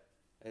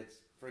 it's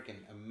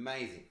freaking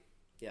amazing.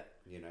 Yeah.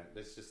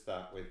 Let's just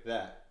start with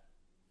that.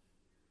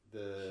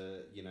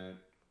 The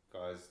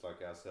guys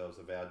like ourselves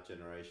of our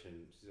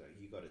generation,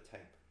 you got a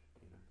tape.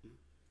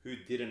 Who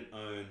didn't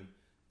own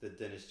the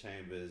Dennis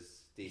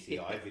Chambers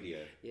DCI video?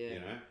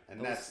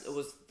 And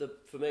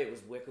for me it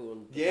was Weckl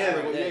and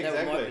exactly.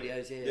 That were my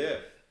videos.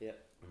 Yeah.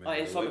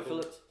 And Simon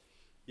Phillips.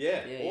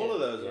 All of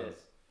those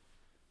ones.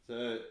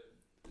 So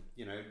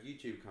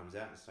YouTube comes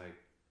out and it's like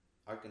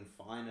I can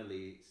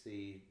finally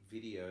see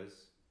videos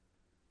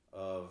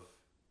of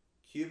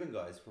Cuban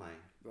guys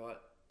playing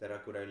that I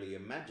could only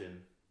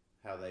imagine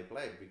how they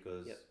played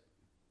because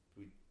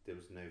there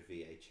was no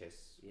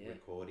VHS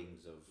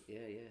recordings of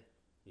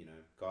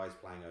guys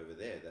playing over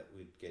there that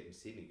we'd get in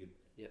Sydney.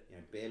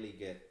 You'd barely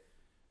get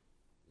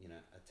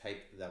a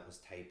tape that was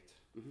taped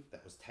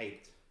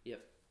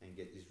and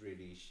get this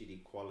really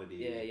shitty quality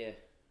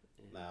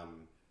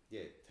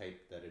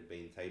tape that had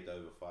been taped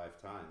over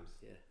 5 times.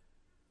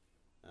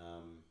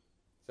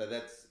 So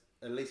that's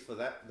at least for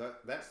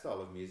that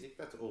style of music,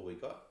 that's all we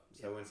got.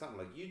 So when something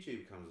like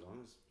YouTube comes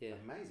along, it's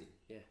amazing.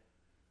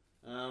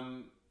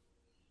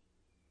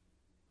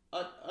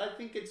 I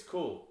think it's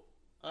cool.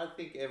 I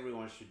think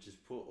everyone should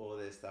just put all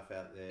their stuff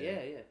out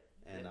there.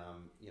 And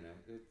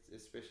it's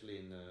especially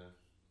in the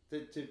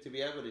to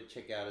be able to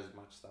check out as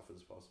much stuff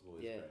as possible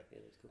is great.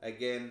 That's cool.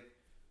 Again,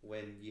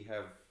 when you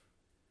have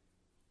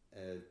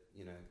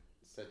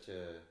such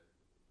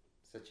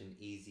an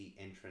easy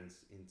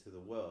entrance into the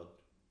world,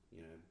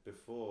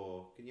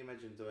 before, can you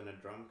imagine doing a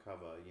drum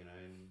cover, in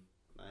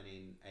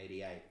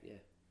 1988?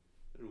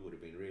 It would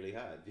have been really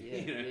hard.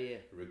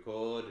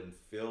 Record and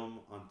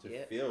film onto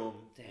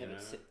film. To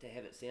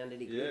have it sound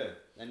any good.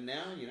 And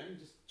now, you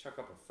just chuck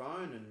up a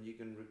phone and you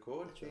can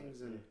record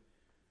things. And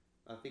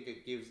I think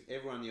it gives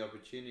everyone the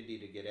opportunity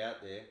to get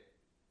out there,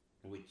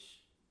 and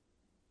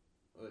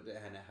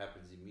it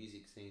happens in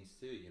music scenes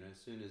too. As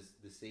soon as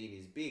the scene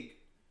is big,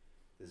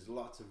 there's a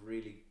lot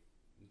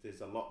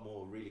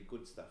more really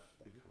good stuff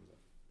that comes up.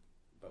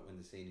 But when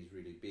the scene is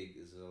really big,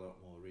 there's a lot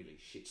more really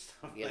shit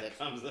stuff that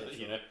comes up.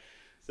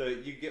 So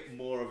you get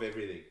more of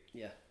everything.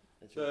 Yeah.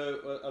 That's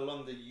right.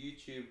 Along the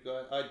YouTube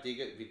guy, I dig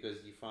it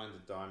because you find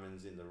the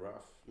diamonds in the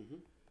rough.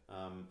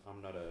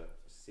 I'm not a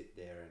sit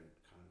there and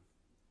kind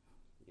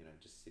of,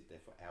 just sit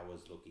there for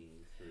hours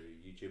looking through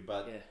YouTube.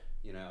 But,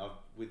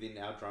 within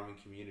our drumming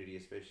community,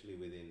 especially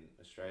within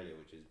Australia,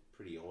 which is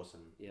pretty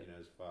awesome,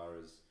 as far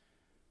as,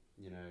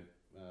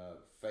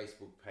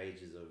 Facebook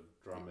pages of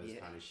drummers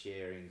kind of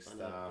sharing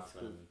stuff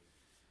and...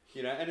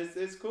 and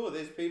it's cool.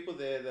 There's people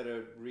there that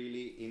are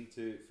really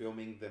into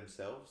filming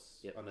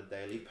themselves on a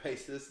daily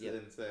basis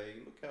and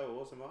saying, look how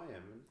awesome I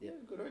am.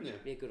 And good on you.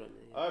 Yeah, good on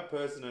you. I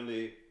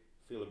personally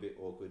feel a bit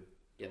awkward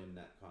doing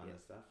that kind of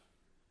stuff.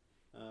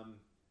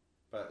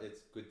 But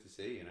it's good to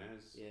see,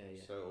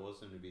 It's so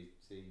awesome to be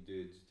seeing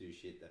dudes do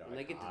shit that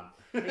I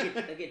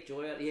can't. They get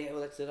joy out. Yeah,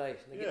 well, that's it.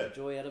 They get the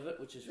joy out of it,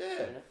 which is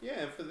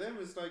and for them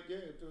it's like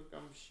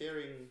I'm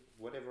sharing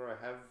whatever I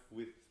have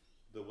with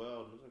the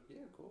world. I was like,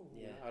 cool.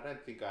 Yeah. I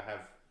don't think I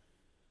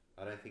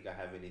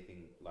have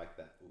anything like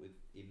that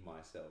in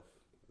myself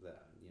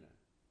that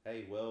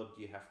hey world,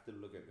 you have to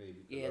look at me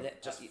because Yeah,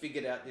 I've just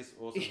figured out this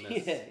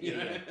awesomeness. Yeah, you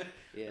know?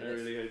 yeah. And I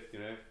really, a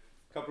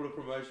couple of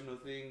promotional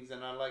things,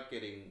 and I like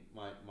getting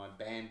my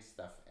band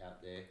stuff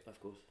out there. Of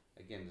course.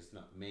 Again, it's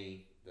not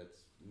me.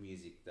 That's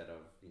music that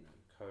I've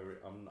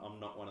I'm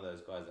not one of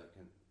those guys that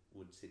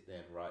would sit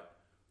there and write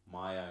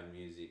my own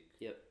music.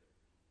 Yep.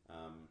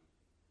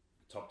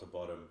 Top to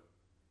bottom,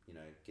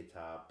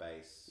 guitar,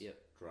 bass, Yep.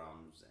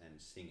 drums,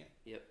 and sing it.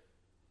 Yep.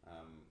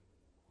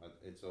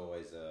 It's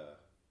always a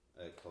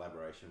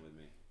collaboration with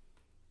me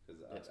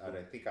because I cool.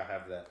 don't think I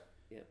have that.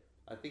 Yep.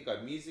 I think I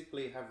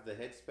musically have the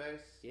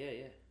headspace.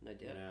 Yeah, no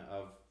doubt.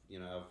 I've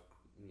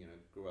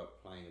grew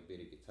up playing a bit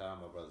of guitar.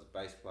 My brother's a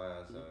bass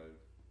player, so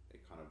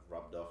it kind of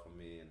rubbed off on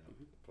me, and I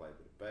play a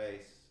bit of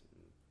bass.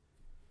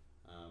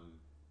 And,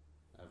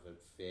 I have a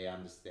fair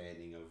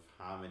understanding of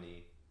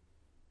harmony,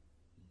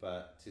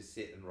 but to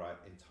sit and write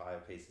entire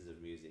pieces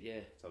of music,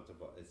 top to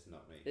bottom, it's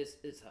not me.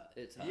 It's hard.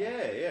 It's hard. Yeah.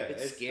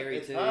 It's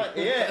scary too. Hard.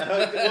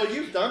 Yeah. Well,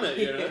 you've done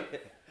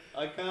it.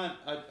 I can't.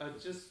 I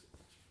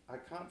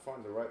can't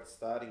find the right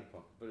starting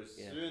point. But as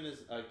soon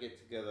as I get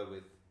together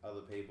with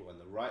other people and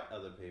the right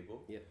other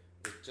people, it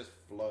just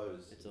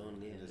flows. It's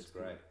on. Yeah, and it's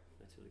cool. great.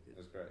 That's really good.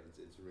 It's great.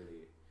 It's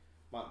really.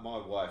 My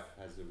wife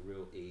has a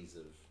real ease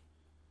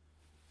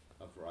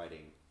of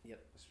writing. Yep.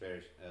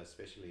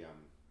 Especially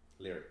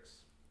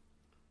lyrics.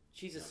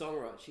 She's a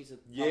songwriter. She's a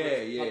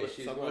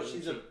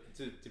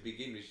to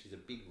begin with, she's a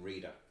big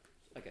reader.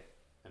 Okay.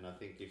 And I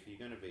think if you're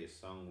going to be a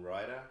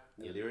songwriter,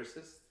 a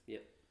lyricist,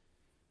 we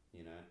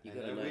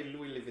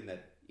live in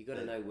that. You got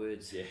to know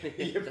words. Yeah,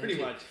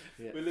 pretty much.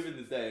 Yeah. We live in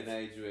this day and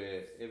age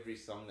where every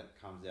song that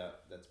comes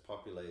out that's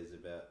popular is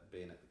about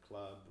being at the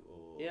club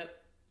or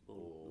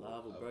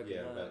love or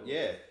broken heart.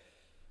 Yep.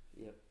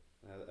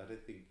 I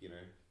don't think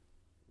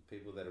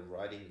people that are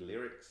writing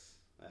lyrics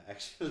are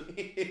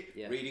actually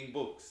reading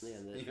books. Yeah,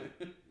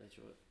 that's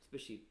right.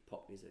 Especially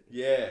pop music.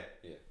 Yeah.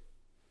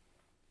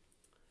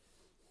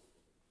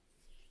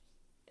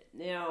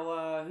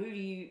 Now, who do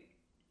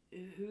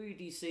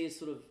you see as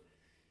sort of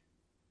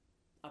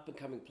up and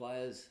coming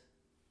players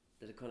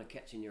that are kind of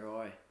catching your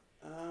eye?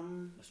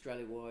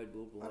 Australia wide,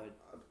 worldwide,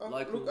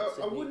 local. Look,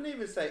 I wouldn't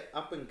even say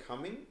up and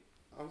coming.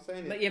 I'm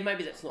saying,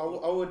 maybe that's not.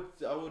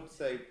 I would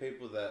say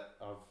people that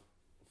I've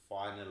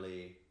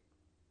finally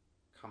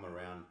come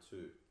around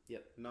to.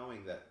 Yep.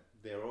 Knowing that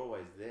they're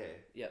always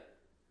there. Yep.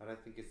 I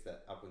don't think it's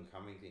that up and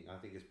coming thing. I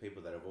think it's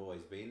people that have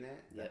always been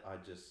there that I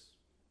just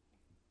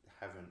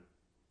haven't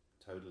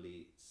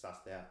totally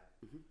sussed out.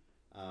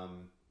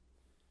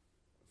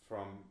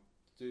 From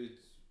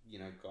dudes,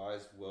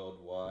 guys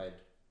worldwide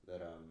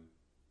that I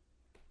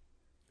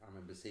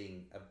remember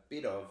seeing a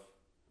bit of,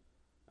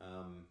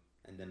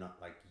 and they're not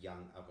like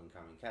young up and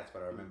coming cats,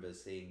 but I remember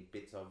seeing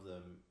bits of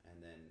them,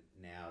 and then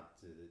now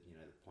to the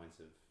points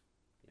of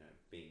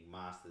being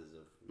masters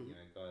of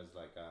guys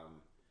like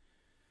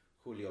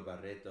Julio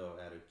Barreto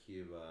out of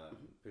Cuba,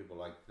 people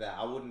like that.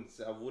 I wouldn't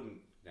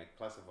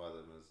classify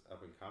them as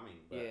up and coming,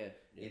 but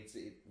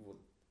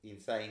in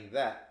saying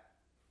that,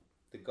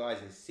 the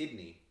guys in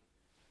Sydney,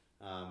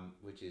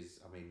 which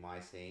is my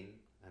scene,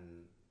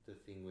 and the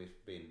thing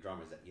with being a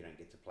drummer is that you don't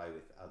get to play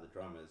with other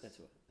drummers. That's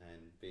right.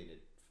 And being a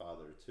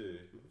father of two,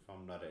 if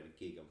I'm not at a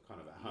gig, I'm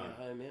kind of at home.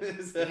 Yeah, home,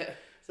 yeah.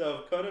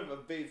 So I've kind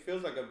of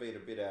feels like I've been a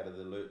bit out of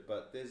the loop,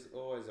 but there's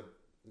always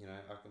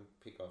I can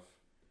pick off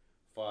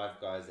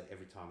 5 guys that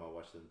every time I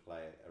watch them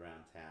play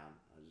around town,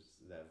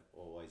 they've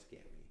always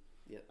get me.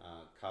 Yep.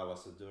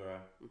 Carlos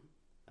Adura,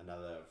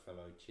 another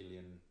fellow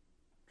Chilean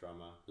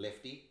drummer,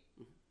 lefty,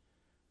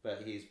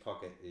 but his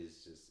pocket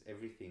is just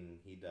everything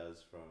he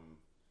does from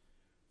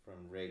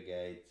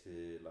reggae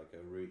to like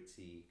a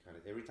rootsy kind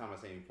of. Every time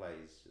I see him play,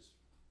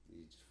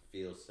 he just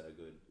feels so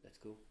good. That's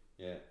cool.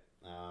 Yeah.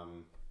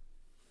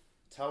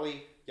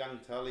 Young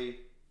Tully,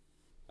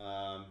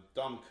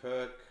 Dom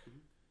Kirk.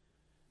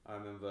 I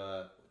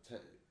remember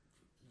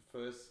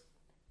first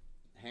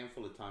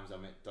handful of times I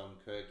met Dom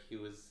Kirk. He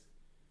was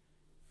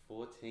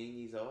 14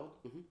 years old,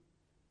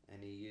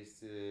 and he used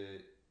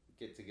to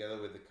get together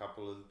with a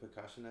couple of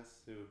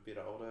percussionists who were a bit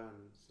older,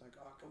 and it's like,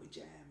 oh, can we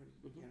jam?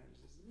 And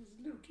he's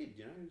a little kid,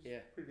 he's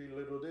a pretty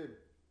little dude.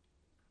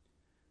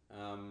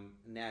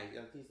 Now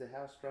I think he's the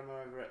house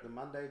drummer over at the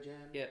Monday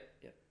Jam. Yeah.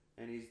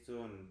 And he's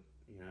doing,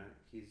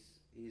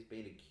 he's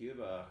been to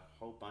Cuba a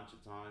whole bunch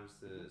of times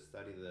to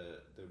study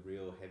the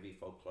real heavy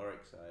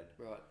folkloric side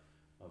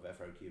of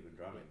Afro-Cuban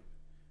drumming,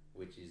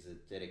 which is a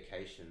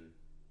dedication.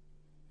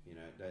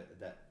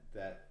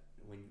 That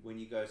when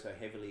you go so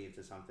heavily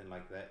into something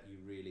like that, you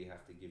really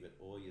have to give it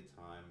all your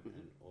time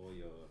and all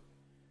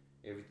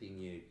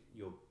everything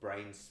your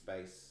brain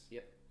space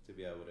to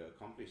be able to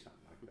accomplish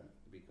something like that,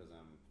 because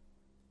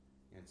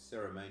it's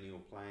ceremonial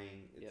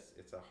playing.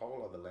 It's a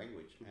whole other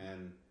language,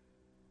 and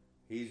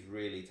he's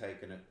really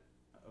taken it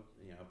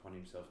upon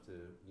himself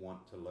to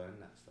want to learn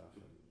that stuff,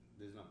 and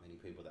there's not many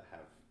people that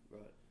have.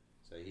 Right.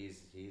 So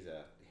he's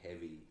a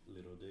heavy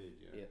little dude.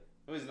 Yeah.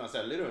 Well, he's not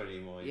so little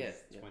anymore.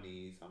 He's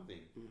 20 something.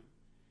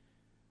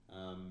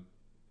 I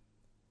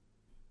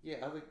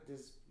think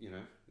there's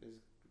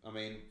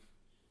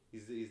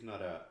he's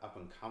not a up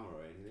and comer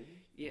or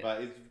anything. Yeah.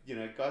 But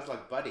it's guys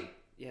like Buddy.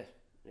 Yeah.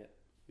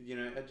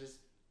 I just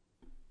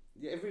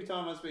every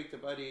time I speak to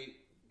Buddy,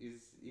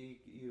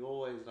 he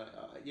always like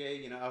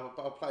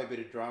I'll play a bit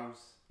of drums.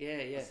 Yeah.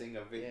 I sing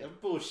a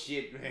bit.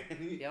 Bullshit,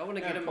 man. Yeah, I want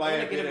to get him. I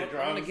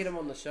want to get him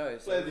on the show.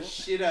 So play the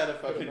shit out of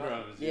fucking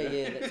drums.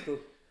 Yeah, that's cool.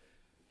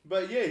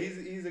 But yeah,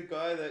 he's a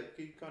guy that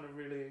he kind of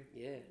really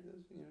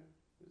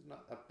he's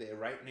not up there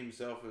rating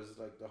himself as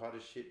like the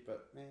hottest shit.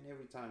 But man,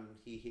 every time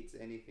he hits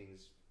anything,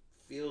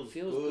 feels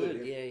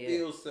good. It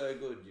feels so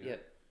good.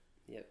 Yep.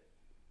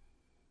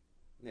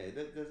 Yeah,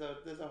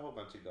 there's a whole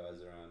bunch of guys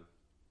around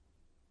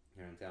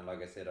here in town.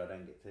 Like I said, I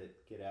don't get to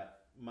get out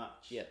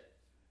much. Yeah.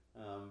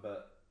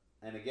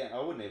 And again, I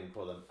wouldn't even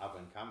call them up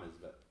and comers,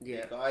 but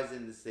yeah, guys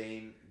in the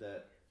scene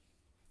that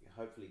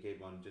hopefully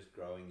keep on just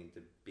growing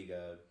into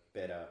bigger,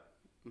 better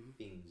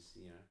things.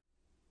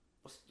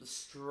 What's the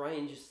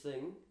strangest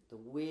thing, the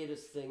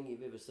weirdest thing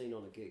you've ever seen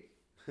on a gig?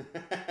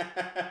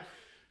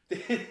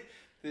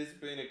 There's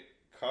been a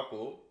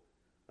couple.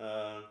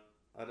 I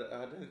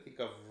don't think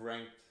I've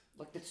ranked.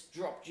 Like that's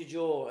dropped your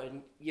jaw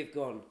and you've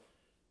gone,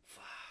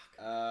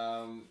 fuck.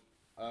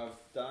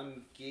 I've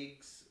done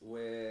gigs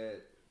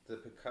where the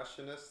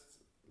percussionist,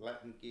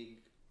 Latin gig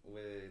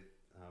where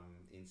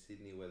in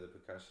Sydney where the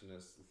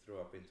percussionist threw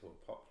up into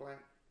a pot plant.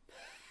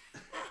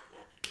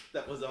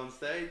 That was on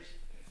stage.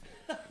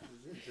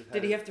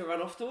 Did he have to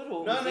run off to it?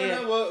 Or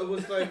no. Well, it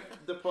was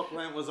like the pot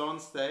plant was on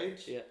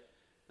stage. Yeah.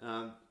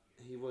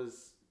 He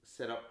was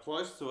set up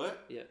close to it.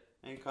 Yeah.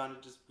 And kind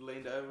of just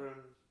leaned over and,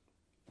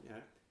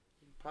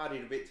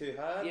 partied a bit too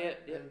hard. Yeah.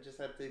 And just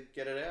had to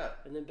get it out.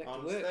 And then back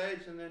on to work.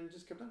 stage, and then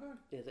just kept on going.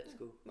 Yeah, that's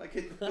cool. Like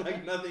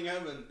nothing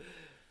happened.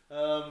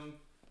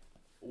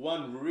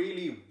 One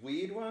really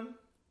weird one.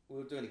 We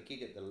were doing a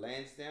gig at the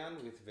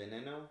Lansdowne with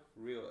Veneno,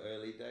 real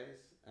early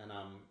days, and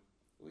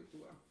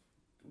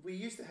we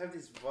used to have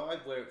this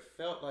vibe where it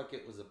felt like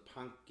it was a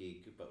punk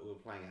gig, but we were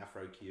playing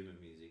Afro-Cuban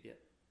music. Yeah.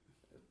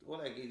 All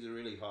our gigs are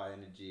really high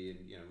energy,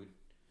 and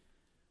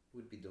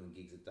we'd be doing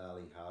gigs at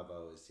Darling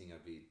Harbour. A singer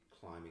would be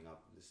climbing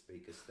up the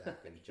speaker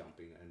stack and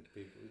jumping, and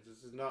people.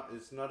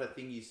 It's not a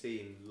thing you see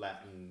in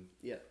Latin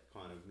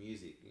kind of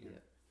music.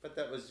 But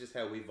that was just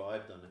how we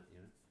vibed on it.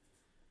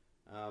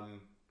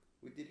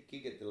 We did a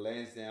gig at the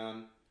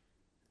Lansdowne,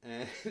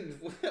 and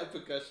our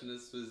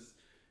percussionist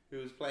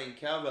was playing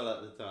cowbell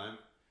at the time.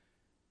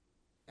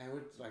 And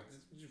we're like, this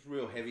is just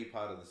real heavy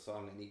part of the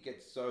song, and he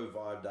gets so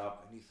vibed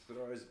up, and he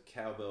throws a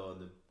cowbell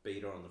and the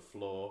beater on the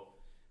floor,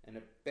 and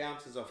it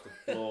bounces off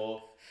the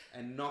floor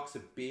and knocks a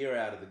beer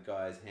out of the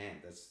guy's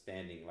hand that's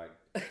standing like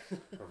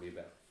probably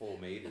about 4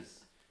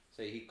 meters.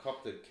 So he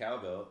copped a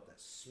cowbell that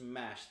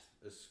smashed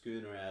a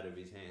schooner out of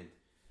his hand.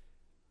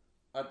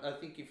 I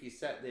think if he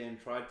sat there and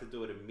tried to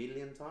do it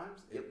 1,000,000 times,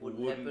 it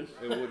wouldn't happen.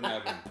 It wouldn't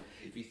happen.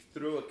 If he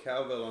threw a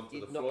cowbell onto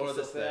the floor of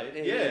the stage,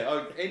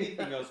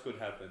 anything else could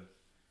happen.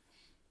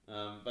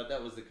 But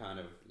that was the kind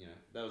of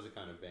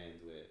band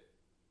where,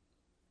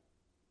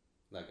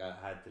 like, I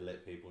had to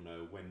let people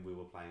know when we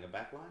were playing a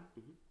backline.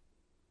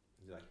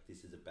 Like,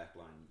 this is a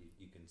backline.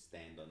 You can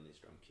stand on this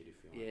drum kit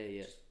if you want.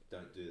 Yeah. Just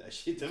don't do that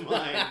shit to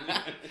mine.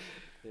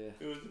 Yeah.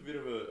 It was a bit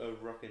of a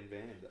rockin'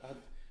 band.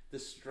 The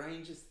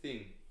strangest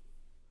thing.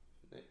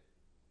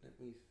 Let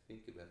me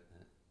think about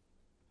that.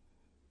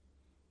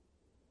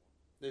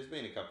 There's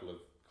been a couple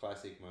of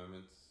classic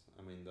moments.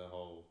 I mean, the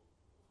whole.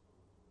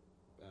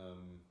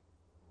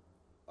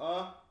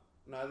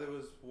 No, there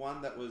was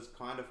one that was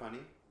kind of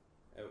funny.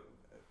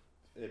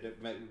 It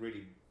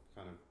really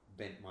kind of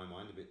bent my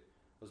mind a bit.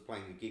 I was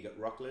playing a gig at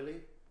Rock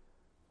Lily,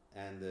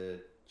 and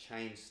the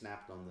chain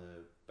snapped on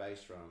the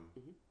bass drum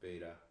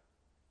beater,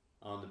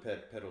 on the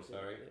pedal.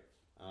 Sorry,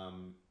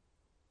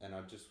 and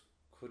I just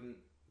couldn't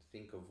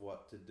think of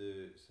what to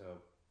do.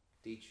 So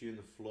detuned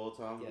the floor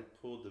tom. We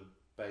pulled the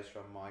bass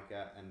drum mic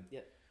out, and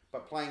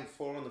but playing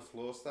 4 on the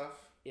floor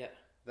stuff.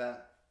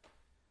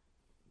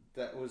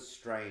 That was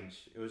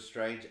strange. It was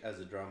strange as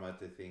a drummer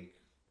to think,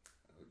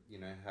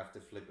 have to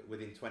flip it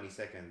within 20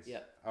 seconds. Yeah.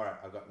 All right,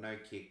 I've got no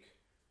kick.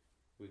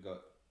 We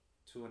got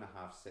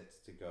 2.5 sets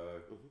to go.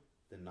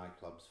 The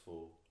nightclub's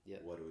full.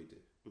 Yeah. What do we do?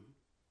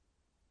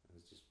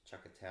 Let's just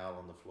chuck a towel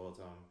on the floor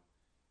tom,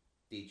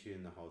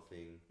 detune the whole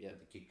thing, put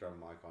the kick drum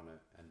mic on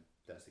it, and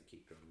that's the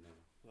kick drum now.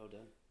 Well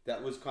done.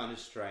 That was kind of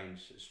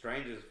strange.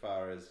 Strange as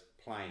far as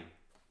playing.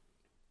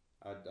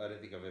 I don't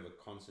think I've ever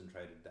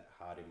concentrated that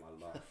hard in my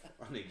life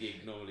on a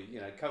gig. Normally,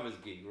 covers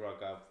gig,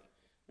 rock up.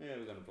 Yeah,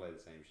 we're gonna play the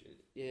same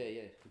shit.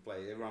 Yeah.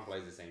 Everyone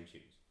plays the same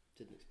tunes.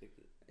 Didn't expect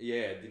it.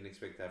 Yeah, didn't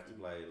expect to have to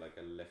play like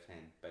a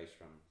left-hand bass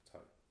drum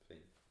type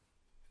thing.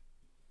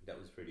 That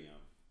was pretty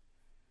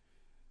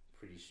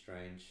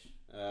strange.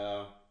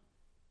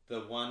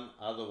 The one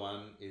other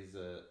one is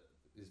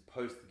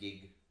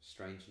post-gig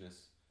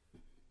strangeness.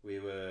 We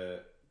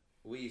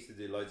used to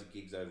do loads of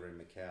gigs over in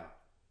Macau.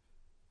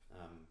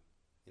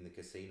 In the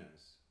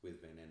casinos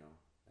with Veneno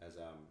as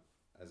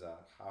a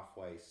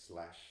halfway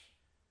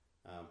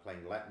 /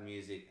 playing Latin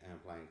music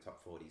and playing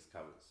top 40s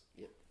covers.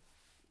 Yep.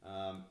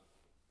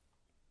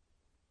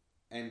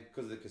 and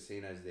because the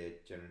casinos there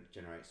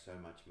generate so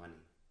much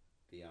money,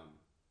 the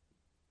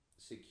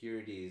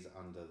security is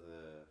under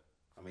the.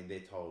 I mean, they're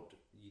told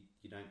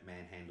you don't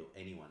manhandle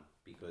anyone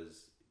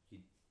because you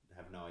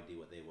have no idea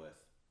what they're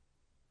worth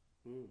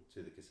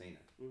to the casino.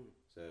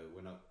 So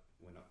we're not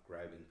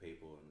grabbing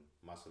people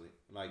and muscling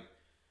like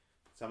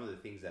some of the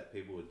things that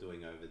people were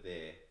doing over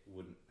there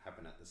wouldn't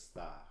happen at the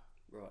Star.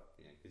 Right.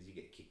 Because you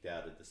get kicked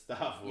out of the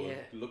Star for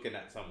looking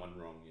at someone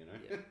wrong,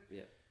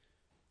 Yeah.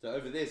 So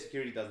over there,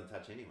 security doesn't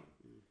touch anyone.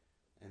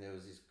 And there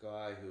was this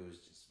guy who was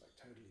just like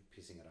totally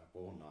pissing it up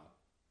all night.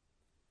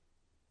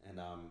 And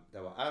they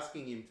were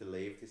asking him to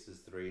leave. This was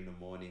 3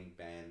 a.m.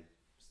 Band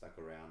stuck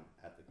around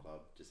at the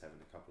club, just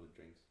having a couple of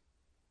drinks.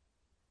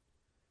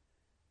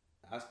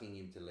 Asking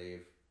him to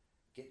leave,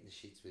 getting the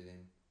shits with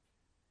him.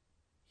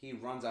 He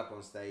runs up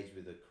on stage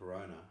with a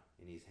Corona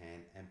in his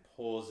hand and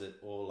pours it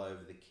all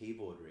over the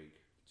keyboard rig.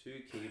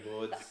 2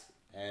 keyboards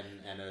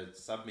and a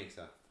sub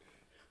mixer.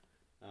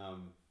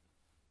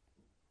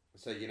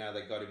 So they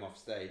got him off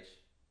stage,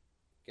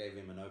 gave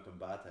him an open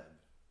bar tab.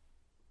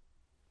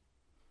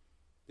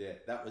 Yeah,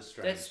 that was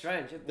strange. That's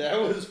strange. That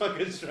was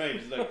fucking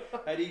strange. Like,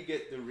 how do you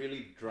get the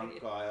really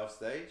drunk guy off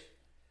stage?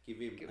 Give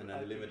him an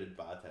unlimited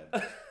bar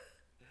tab.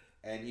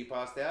 And he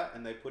passed out,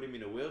 and they put him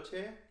in a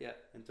wheelchair. Yeah.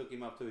 And took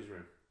him up to his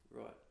room.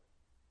 Right.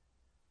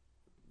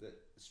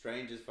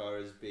 Strange as far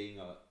as being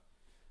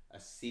a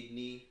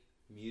Sydney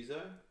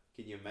muso.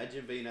 Can you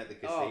imagine being at the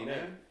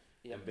casino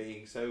and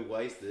being so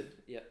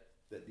wasted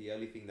that the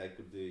only thing they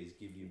could do is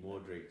give you more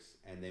drinks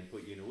and then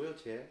put you in a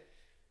wheelchair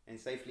and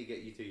safely get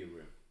you to your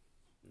room?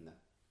 No.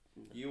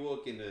 You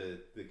walk into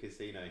the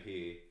casino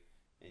here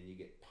and you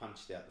get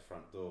punched out the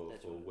front door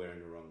for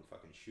wearing the wrong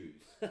fucking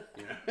shoes. So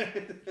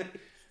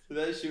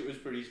that shit was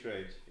pretty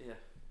strange. Yeah.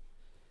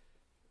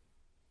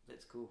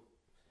 That's cool.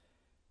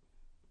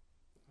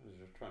 I was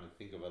just trying to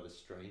think of other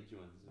strange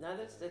ones. No,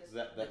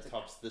 that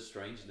tops the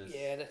strangeness.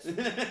 Yeah, that's.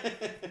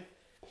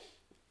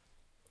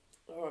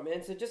 All right,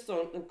 man. So just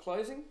in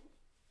closing,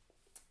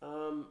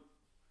 so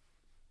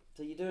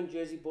you're doing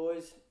Jersey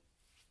Boys.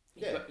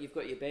 You've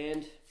got your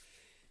band.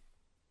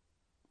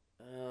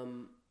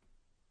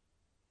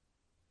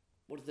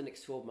 What does the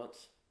next 12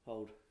 months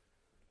hold?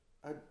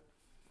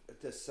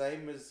 The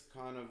same as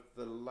kind of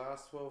the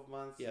last 12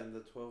 months and the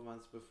 12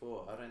 months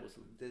before.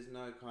 There's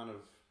no kind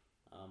of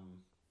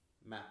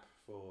map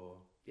for.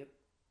 Yep.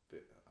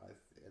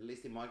 At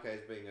least in my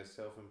case, being a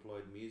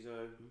self-employed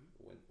muso,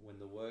 when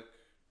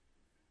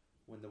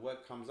the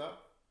work comes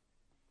up,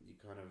 you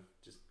kind of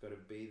just got to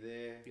be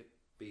there. Yep.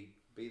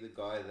 Be the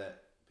guy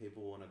that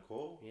people want to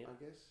call. Yep.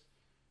 I guess.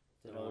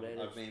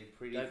 I've been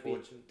pretty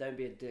fortunate. Don't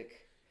be a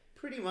dick.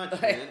 Pretty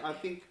much, man. I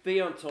think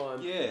be on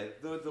time. Yeah,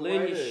 the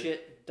learn your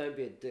shit. Don't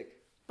be a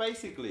dick.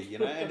 Basically,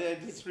 and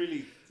it's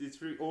really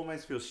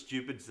almost feels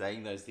stupid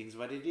saying those things,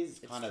 but it is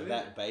kind of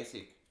that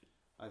basic.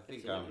 I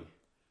think Absolutely.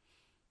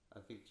 I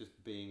think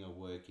just being a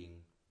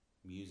working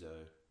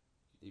muso,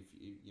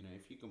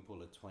 if you can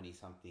pull a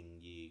 20-something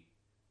year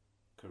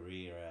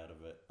career out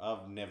of it,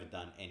 I've never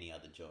done any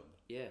other job.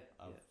 Yeah.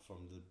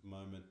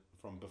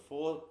 From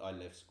before I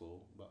left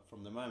school, but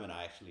from the moment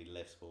I actually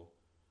left school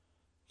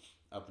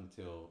up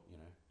until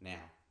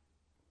now,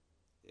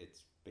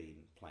 it's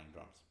been playing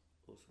drums.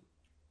 Awesome.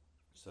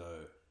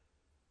 So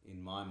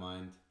in my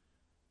mind,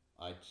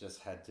 I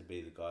just had to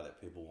be the guy that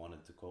people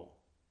wanted to call.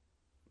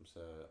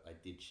 So I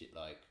did shit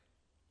like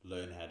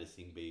learn how to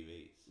sing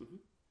BVs.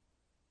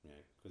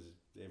 Because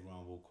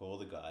everyone will call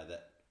the guy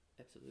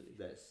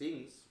that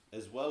sings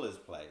as well as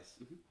plays.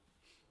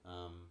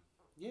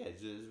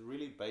 It's a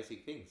really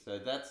basic thing. So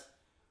that's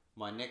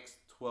my next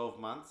 12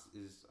 months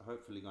is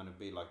hopefully going to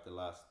be like the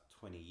last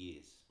 20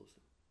 years.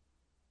 Awesome.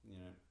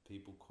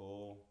 People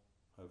call.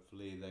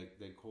 Hopefully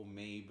they call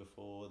me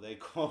before they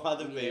call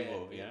other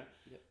people. Yeah.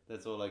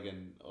 That's all I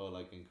can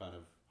kind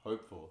of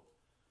hope for.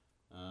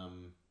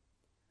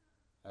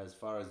 As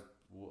far as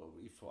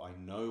if I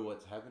know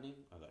what's happening,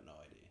 I got no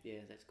idea.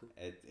 Yeah, that's cool.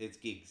 It's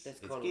gigs. That's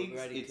it's kind gigs.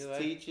 of It's too,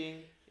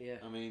 teaching. Yeah.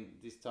 I mean,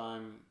 this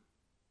time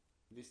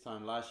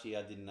last year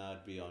I didn't know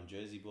I'd be on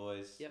Jersey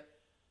Boys. Yep.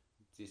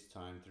 This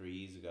time 3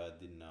 years ago I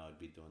didn't know I'd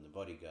be doing the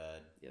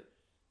Bodyguard. Yep.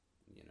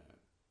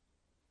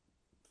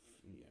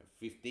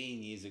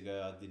 15 years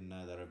ago I didn't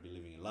know that I'd be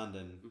living in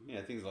London.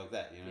 Things like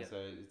that. Yep. So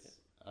it's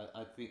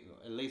I think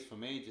at least for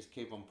me, just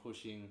keep on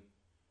pushing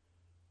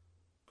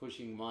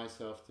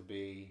myself to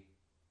be.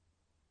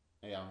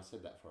 Yeah, I've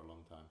said that for a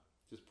long time.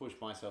 Just push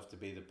myself to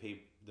be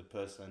the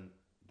person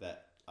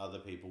that other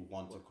people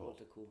want to call.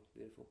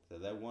 Beautiful. So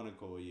they want to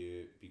call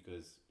you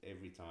because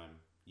every time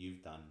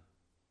you've done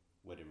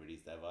whatever it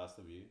is they've asked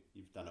of you,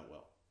 you've done it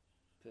well.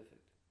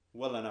 Perfect.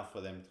 Well enough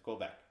for them to call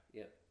back.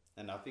 Yeah.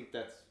 And I think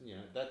that's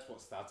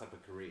what starts up a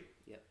career.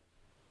 Yeah.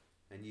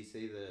 And you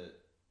see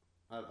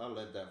I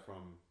learned that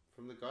from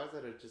the guys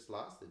that have just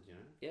lasted,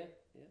 Yeah.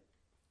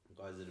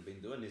 Guys that have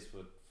been doing this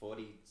for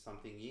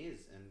 40-something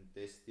years and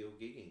they're still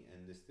gigging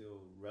and they're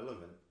still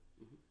relevant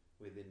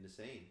within the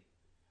scene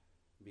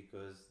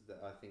because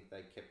I think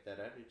they kept that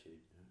attitude.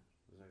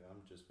 It's like,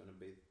 I'm just going to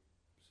be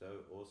so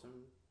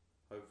awesome.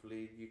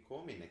 hopefully you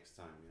call me next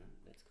time. You know,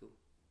 That's cool.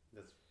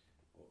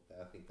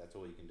 I think that's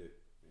all you can do.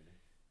 Really.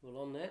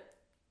 Well, on that,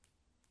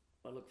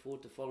 I look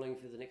forward to following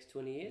for the next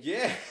 20 years.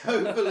 Yeah,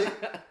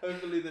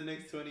 hopefully the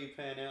next 20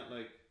 pan out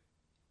like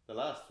the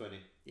last 20.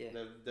 Yeah.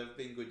 They've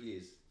been good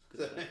years.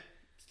 Good stuff.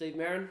 Steve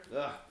Marin,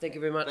 Ah, thank you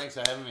very much. thanks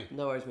for having me.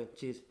 No worries, man.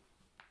 Cheers.